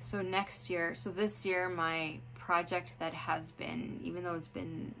so this year my project that has been, even though it's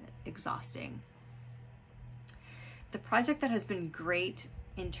been exhausting, the project that has been great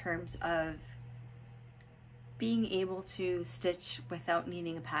in terms of being able to stitch without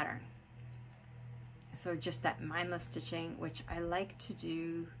needing a pattern. So just that mindless stitching, which I like to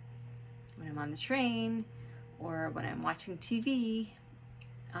do when I'm on the train or when I'm watching TV,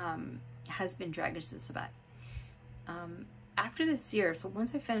 has been dragged to the Sabbat. After this year, so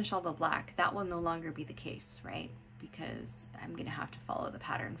once I finish all the black, that will no longer be the case, right? Because I'm gonna have to follow the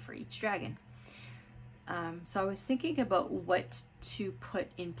pattern for each dragon. So I was thinking about what to put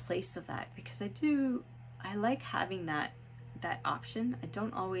in place of that, because I like having that option. I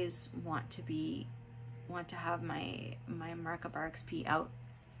don't always want to have my markup RXP out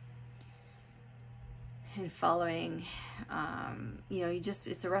and following, you know,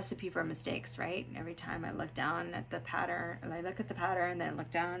 it's a recipe for mistakes, right? Every time I look down at the pattern, and I look at the pattern, then look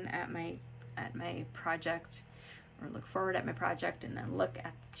down at my project, or look forward at my project, and then look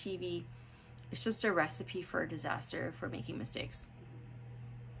at the TV. It's just a recipe for disaster for making mistakes.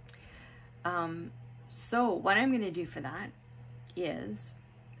 So what I'm going to do for that is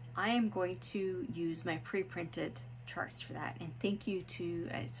I am going to use my pre-printed charts for that. And thank you to,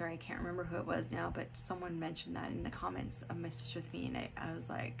 sorry, I can't remember who it was now, but someone mentioned that in the comments of my Stitch With Me, and I was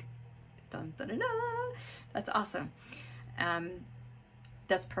like, dun, dun, dun, dun. That's awesome.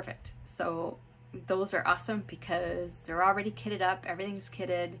 That's perfect. So those are awesome because they're already kitted up, everything's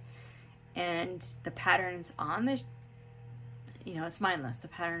kitted, and the pattern's on the, you know, it's mindless. The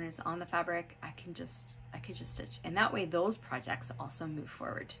pattern is on the fabric. I could just stitch, and that way those projects also move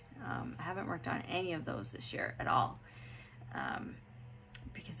forward. I haven't worked on any of those this year at all,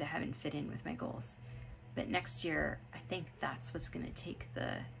 because they haven't fit in with my goals. But next year, I think that's what's going to take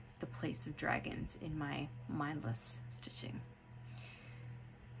the place of dragons in my mindless stitching.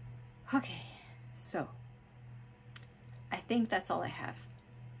 Okay, so I think that's all I have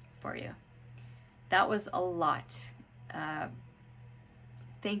for you. That was a lot.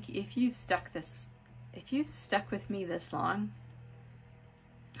 If you've stuck with me this long,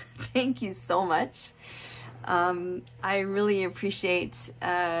 thank you so much. I really appreciate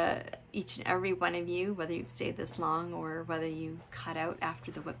each and every one of you, whether you've stayed this long or whether you cut out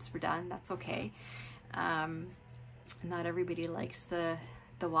after the WIPs were done. That's okay. Not everybody likes the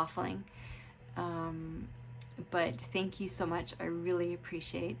waffling. But thank you so much. I really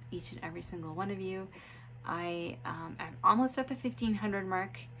appreciate each and every single one of you. I'm almost at the 1,500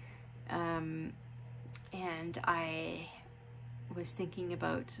 mark, and I was thinking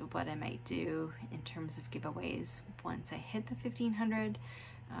about what I might do in terms of giveaways once I hit the 1,500,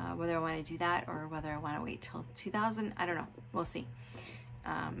 whether I want to do that or whether I want to wait till 2,000. I don't know. We'll see.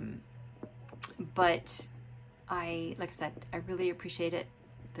 But like I said, I really appreciate it.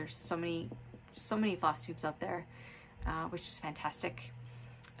 There's so many floss tubes out there, which is fantastic.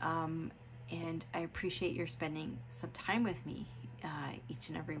 And I appreciate your spending some time with me each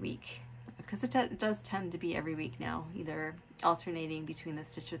and every week, because it does tend to be every week now, either alternating between the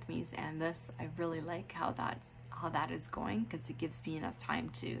Stitch With Me's and this. I really like how that is going, because it gives me enough time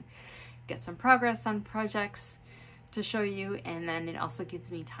to get some progress on projects to show you, and then it also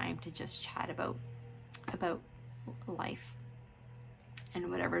gives me time to just chat about life and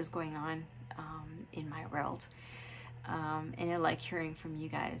whatever is going on in my world. And I like hearing from you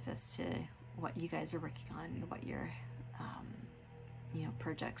guys as to what you guys are working on and what your you know,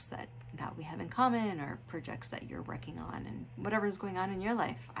 projects that we have in common, or projects that you're working on, and whatever is going on in your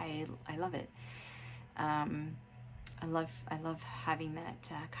life. I love it. I love having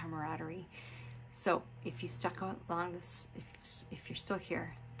that camaraderie. So if you stuck along this, if you're still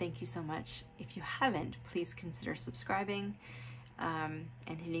here, thank you so much. If you haven't, please consider subscribing and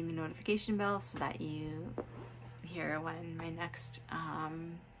hitting the notification bell so that you hear when my next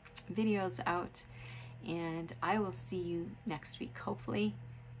video's out. And I will see you next week, hopefully,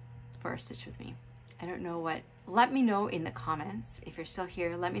 for a Stitch With Me. I don't know what let me know in the comments, if you're still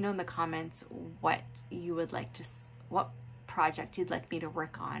here, let me know in the comments what you would like to, what project you'd like me to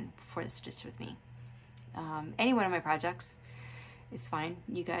work on for the Stitch With Me. Any one of my projects is fine.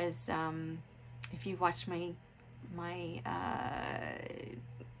 You guys, if you've watched my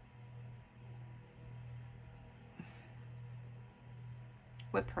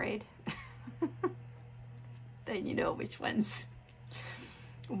WIP parade, then you know which ones,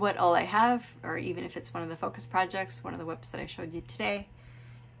 what all I have, or even if it's one of the focus projects, one of the WIPs that I showed you today,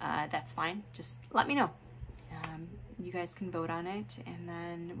 that's fine. Just let me know. You guys can vote on it, and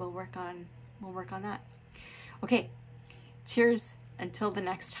then we'll work on that. Okay, cheers. Until the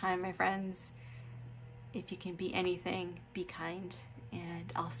next time, my friends. If you can be anything, be kind,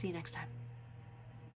 and I'll see you next time.